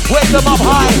 Wake them up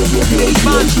high, it's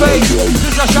man's face. This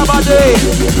is a Shabba day,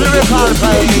 lyrical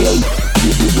face.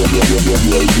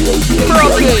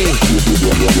 Brockie,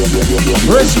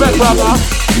 respect brother.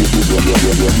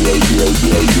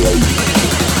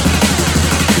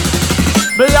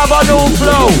 We have a new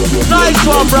flow, nice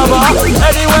one brother,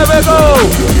 anywhere we go.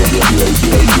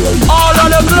 All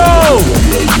on the flow,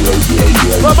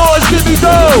 promoters give me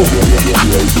dough.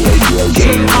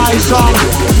 Sing my song,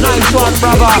 nice one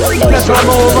brother, let's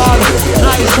move on.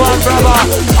 Nice one brother,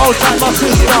 outside my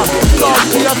sister, God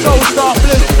see a toaster,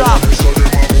 blister.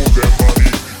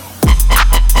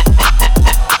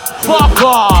 Fuck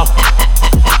off.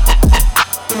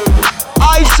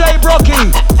 I say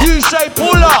Brockie, you say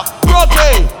pull up.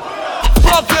 Brockie!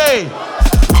 Brockie!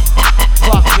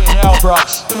 Fucking hell,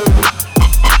 Brox.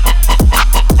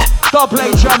 Top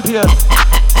play champion.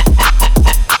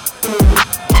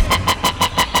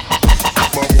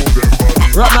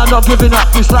 Right now, I'm not giving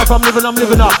up. This life I'm living up.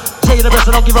 Say you're the best,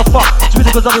 I don't give a fuck. Spin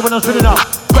it 'cause only when I'm spinning up.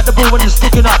 Grab the ball when you're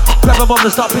sticking up. Grab a bomb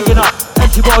and start picking up.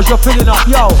 Empty bottles, you're filling up.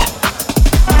 Yo!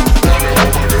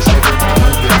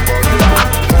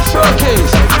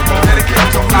 Brockies!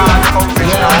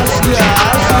 Yes, yes,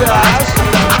 yes.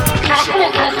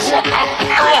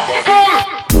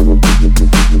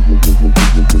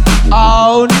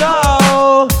 Oh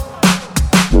no!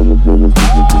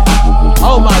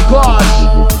 Oh my gosh!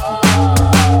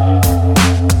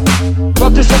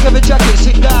 Rock the second of a jacket,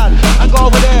 sit down and go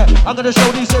over there. I'm gonna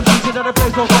show these MCs in other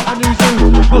place, got a new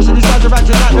zoo. Most of these guys are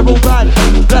acting like they're all bad.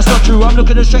 That's not true, I'm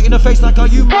looking them straight in the face like, are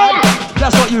you mad?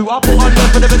 That's not you, I'll put on them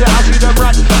for the minute, I see them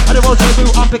rats. And they won't say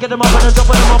boo, I'm picking them up and I'm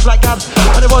dropping them off like cabs.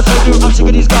 And they won't say do, I'm sick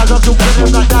of these guys, I'm talking to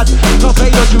them like that. Don't pay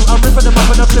your due, I'm ripping them up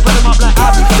and I'm flipping them up like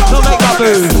abs. Don't make my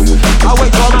boo, I wait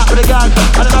till I'm out with the gang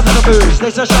and I'm having the booze. They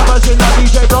say Shabba's in like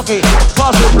DJ Brockie,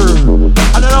 pass it through.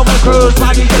 And then I'll make crews, my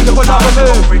DJ can put up a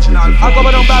move. I'm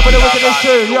coming on back with the wickedest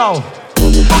tune, yo.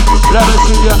 Let me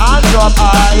see your hands up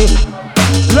high.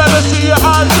 Let me see your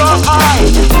hands up high.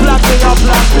 Black me up,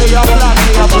 black me up, black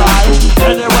me up high.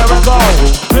 Anywhere we go,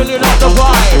 filling up the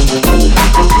vibe.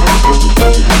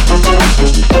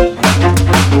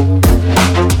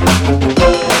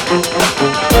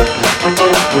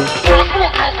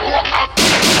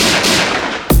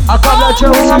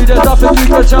 see, there's nothing you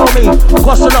can tell me.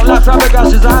 Cost a lot like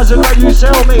flabbergasted, as and when you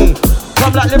sell me.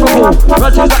 Come like Liverpool,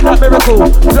 run things like that miracle.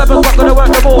 Clever's not gonna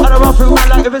work the ball, and I run through man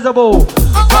like invisible.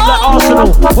 Come like Arsenal,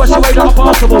 watch the way that I'm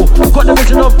passable. Got the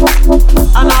vision of,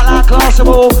 and not like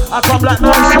classable. I come like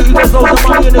Man City, there's loads of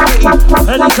money in the kitty.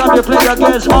 Anytime you play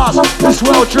against us, it's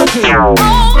well tricky.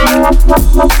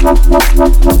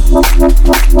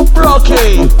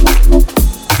 Brockie.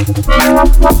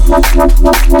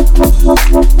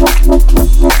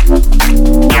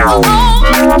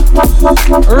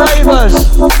 Ravers.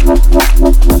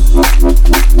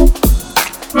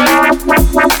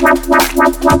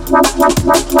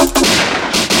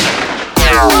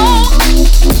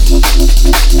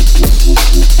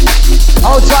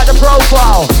 Outside the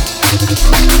profile.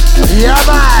 Yeah,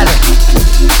 man.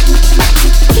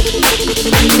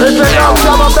 If they don't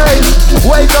come on base,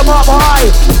 wake them up high.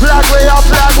 Flag way up,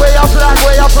 flag way up, flag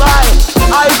way up high.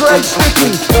 High grade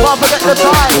sticky, but forget the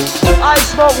time. I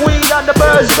smoke weed and the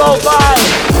birds go by.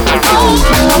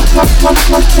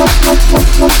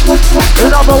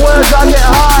 In other words, I get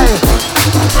high.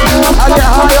 I get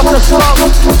high off the smoke.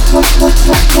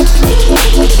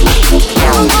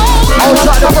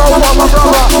 Outside the profile, my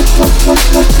brother.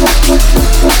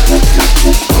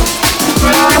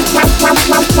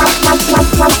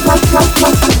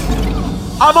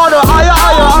 I'm on a higher.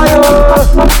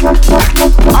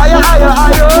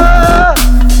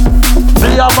 Be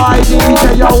a my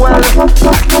DJ, yo, well.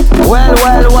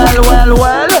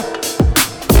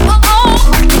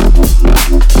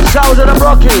 Sounds of the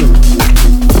Brockie.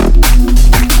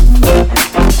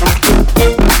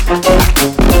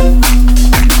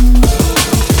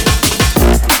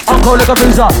 Uncle like a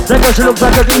visa, that girl she looks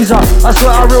like a geezer. I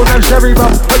swear I real name Sherry,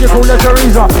 but when you call her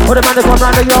Teresa, or the man that come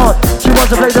round the yard, she wants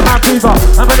to play the man fever.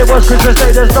 And when it was Christmas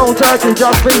Day, there's no turkey,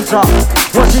 just pizza.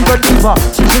 What's even deeper?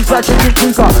 She sings like chicken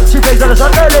tikka. She plays on the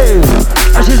Sunday,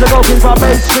 and she's a goalkeeper,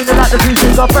 bass swinging like the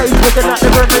two-finger face, looking like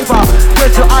the Grim Reaper.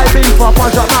 Get to IB for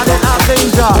punch up, man, in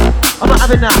Asia. I'm not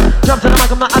having that. Jump to the mic,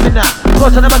 I'm not having that. Go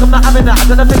to the mic, I'm not having that. I'm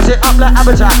gonna fix it up like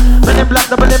Avatar. Men in black,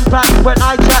 double impact. When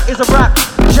I chat, it's a rap.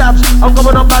 Jabs, I'm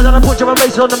going on bad and I put your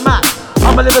race on the map.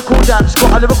 I'm a lyrical dance,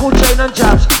 got a lyrical chain and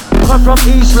jabs. Come from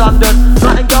East London,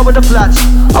 nothing go with the flats.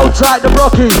 Outside the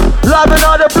Brockie, live in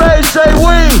all the place, say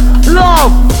we love.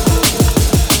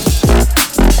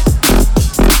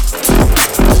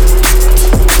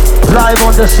 Live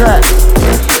on the set.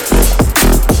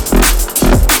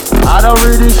 I don't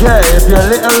really care if you're a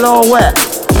little or wet.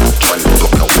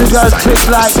 Figures tick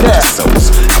like that.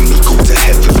 And we go to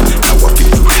heaven. Now I've been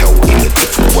through hell in a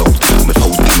different world. I'm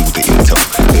withholding all the intel.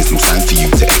 There's no sign for you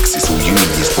to exit, so you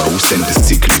need as well. Send a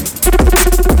signal.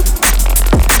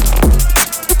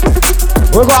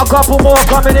 We got a couple more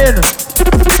coming in.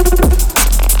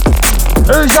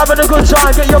 Who's having a good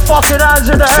time? Get your fucking hands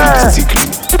in the air.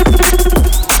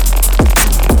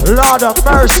 Lord of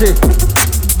mercy.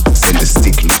 Send a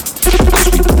signal. Cause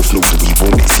we both know that we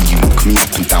want it. See you look me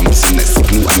up and down, send that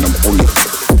signal and I'm on it.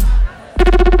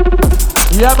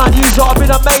 Yeah man, you lot have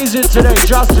been amazing today,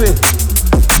 trust me.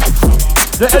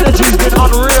 The energy's been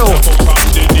unreal.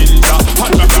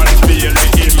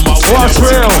 What's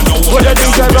real? With the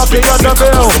DJ Brockie on the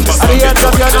bill. At the end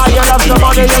of your night, you'll have some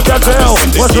money in the bill.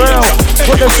 What's real?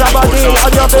 Put the Shabba deal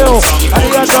on your bill. At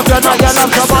the end of your night, you'll have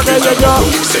some money in your bill.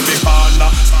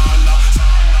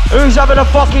 Who's having a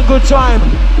fucking good time?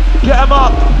 Get him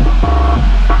up.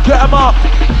 Get him up.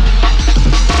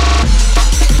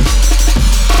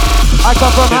 I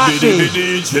come from Hackney.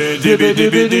 DJ,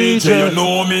 you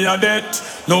know me a debt.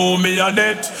 Know me a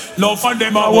debt. No for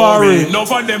them a worry. No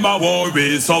for them a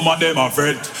worry. Some of them a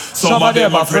fret. Some of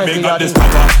them a fret. Me got this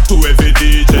cover to every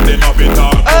DJ. Them a be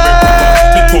talk.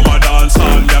 Me come a dance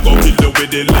and me a go kill you with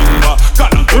the lingua.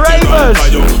 Can I put it on for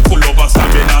you? Full of a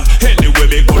stamina. Anyway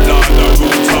me go down the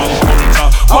roots and culture.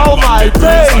 Oh my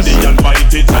days!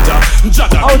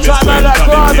 Outside man like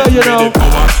Grana, you know.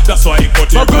 That's why I cut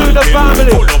it in the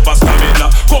family. Pull up a stamina.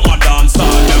 Come and dance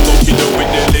and you go kill you with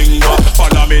the lingua.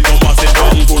 Follow me no mass it wrong.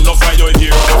 No fire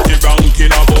here, put the rank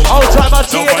in a boom. Outside my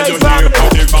TNA family.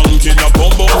 Put the rank in a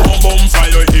boom, boom, boom, boom.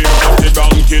 Fire here, put the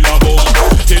rank in a boom.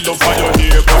 Till the fire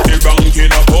here, put the rank in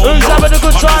a boom. Who's having a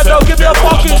good time though? Give me a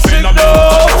fucking signal.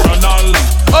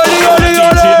 Oli, oli,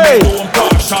 oli.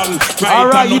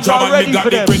 Alright, you all ready for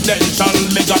them?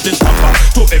 Me got this proper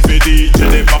to every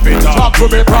DJ, they pop it up. Talk to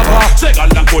me proper.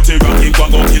 Second and put it ranking, go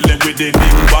kill them with the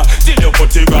lingua. Till you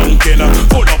put it ranking,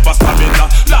 full up a stamina.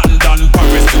 London,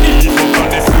 Paris, even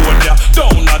California.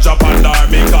 Down a Japan,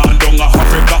 Jamaica, and down a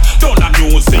Africa. Down a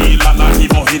New Zealand, and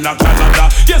even in a Canada.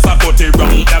 Yes, I put it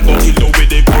wrong, I go kill you with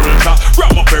the culture.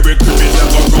 Ram up every criminal,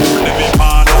 I go rule every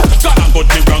corner. Gonna put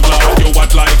it wrong, like you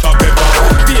what like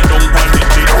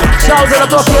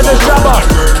Brockie and the Shabba.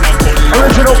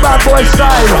 Original bad boy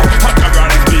style.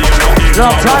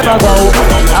 Long time ago,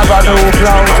 have a new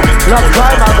flow. Long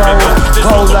time ago,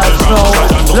 cold like snow.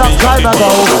 Long time ago,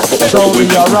 show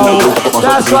me your road.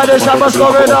 That's why the Shabba's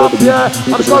scoring up, yeah.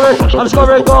 I'm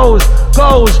scoring goals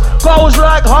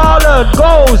like Haaland.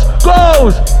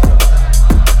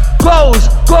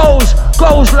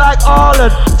 Goals like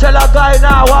Haaland. Tell a guy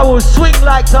now I will swing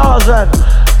like Tarzan.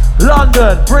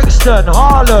 London, Brixton,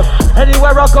 Harlem,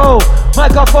 anywhere I go,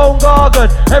 microphone garden.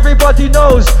 Everybody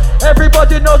knows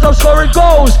I'm scoring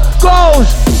goals.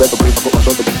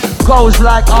 Goals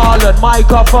like Haaland,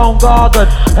 microphone garden.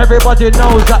 Everybody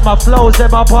knows that my flows,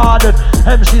 them are pardon.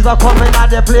 MCs are coming at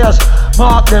their place,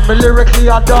 mark them, lyrically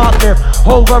I dark them,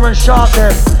 over and sharp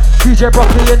them. DJ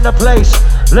Brockie in the place.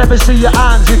 Let me see your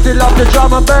hands if you love the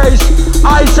drum and bass.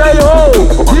 I say ho,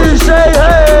 you say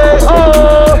hey,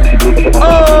 oh.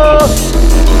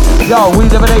 Yo,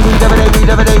 weed every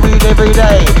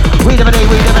day. Weed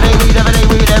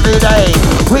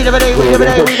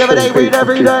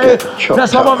every day.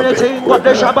 That's what I'm gonna think, what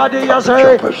the Shabba do you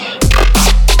say?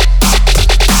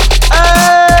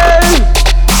 Hey!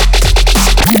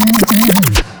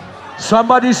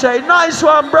 Somebody say, nice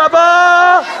one,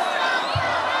 brother!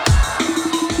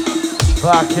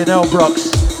 Fucking hell,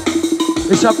 Brooks.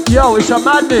 It's a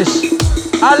madness.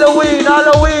 Halloween.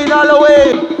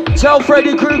 Tell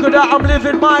Freddy Krueger that I'm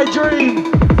living my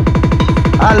dream.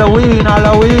 Halloween.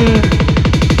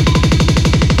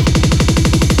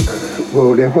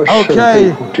 Well, there was some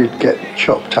people did get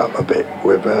chopped up a bit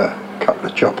with a couple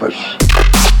of choppers.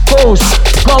 Goes.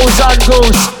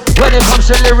 When it comes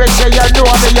to lyrics, yeah, you know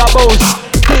me a boost.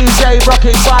 DJ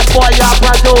Brockie, bad boy, I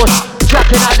produce.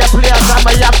 Checking out the players and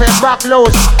me have him rock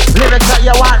loose. Lyrics that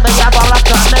you want, me have a lot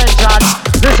to mention.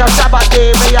 This a Shabba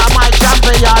day, me a my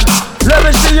champion. Let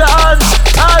me see your hands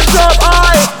up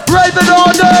high, raving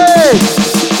all day.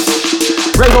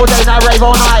 Rave all day, now rave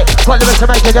all night. Got lyrics to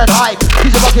make you get hype.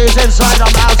 DJ Brockie is inside,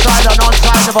 I'm outside, I'm on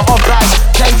side, never off side.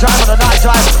 Daytime or the night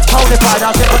time, ponified,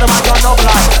 I'll sit with the mic on no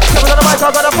line. Sit with the mic,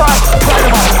 I'm gonna fight. Ride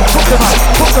them up,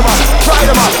 hook them up, ride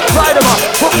them up,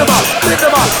 hook them up, pick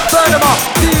them up, burn them up.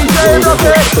 DJ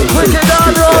Brockie, wicked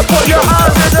down road, put your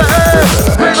hands in the air.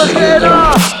 Bring us in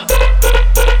up.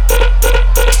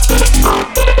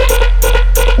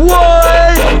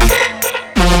 Wait!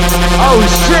 Oh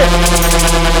shit!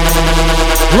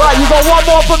 Right, you got one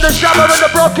more from the Shabba and the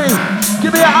Brockie.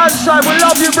 Give me a hand sign, we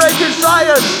love you, Breakin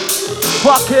Science.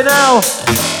 Fucking hell.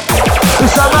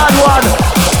 It's a mad one.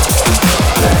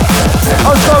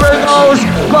 I'm scoring goals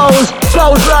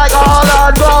like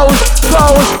Haaland, goals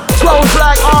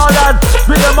like Haaland.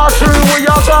 Me and my crew, we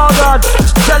are garden.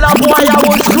 Tell a boy I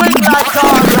will swing like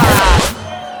Tarzan.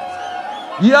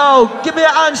 Yo, give me a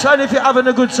hand sign if you're having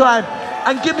a good time.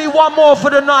 And give me one more for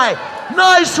the night.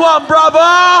 Nice one,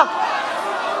 brother!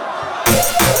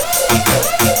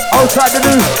 Outside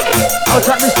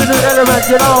Mr. New Element,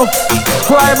 you know.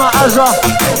 Primer Azza.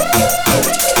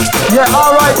 Yeah,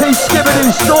 R.I.P.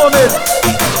 Skibbity, storming.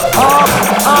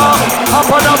 Up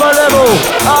another level.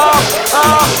 Up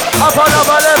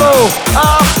another level.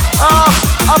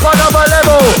 Up another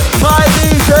level. My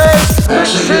DJ,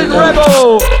 Mixing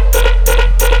Rebel.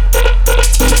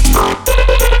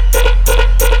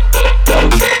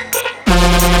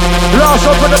 Last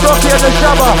one for the Brockie and the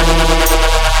Shabba.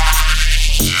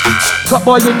 Top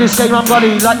boy in this game, I'm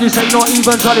money. Like this ain't not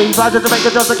even funny. If I just make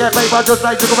it just to get paid, I just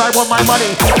like to go, I want my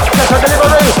money. Get a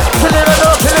delivery, killing it,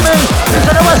 not killing me. East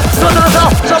to the west, north to the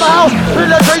south, summer house. In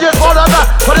the tree, it's more than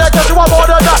that. But I guess you want more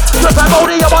than that. Just like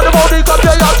Modi, I'm on the Modi. Come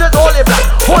here, I'm just all in black.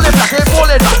 All in black, ain't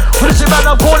falling back. With this man,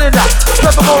 I'm calling that.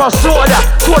 Pepper more, I'm sorting that.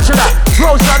 Torture that.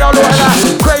 Rose that, all over that.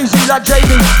 Crazy like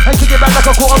Jamie. And kick it back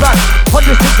like a quarterback.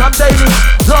 100 sticks, I'm daily.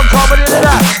 Long time, but into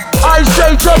that. I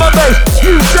say drum and bass.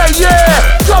 You say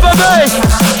yeah. Drum and bass.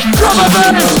 Drum and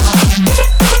bass.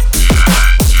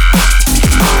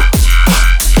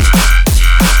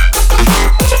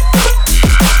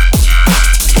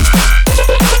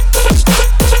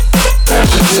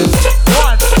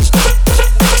 One.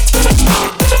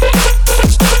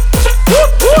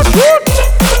 Woot, woot, woot.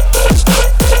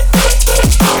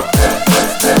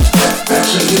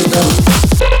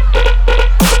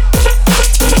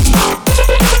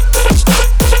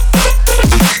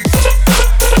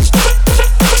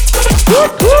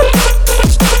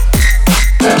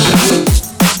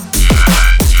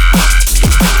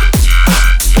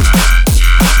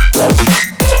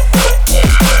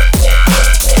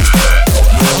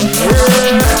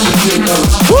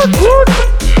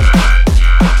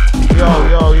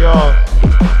 Yo.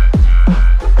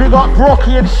 Big up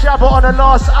Brockie and Shabba on the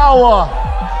last hour.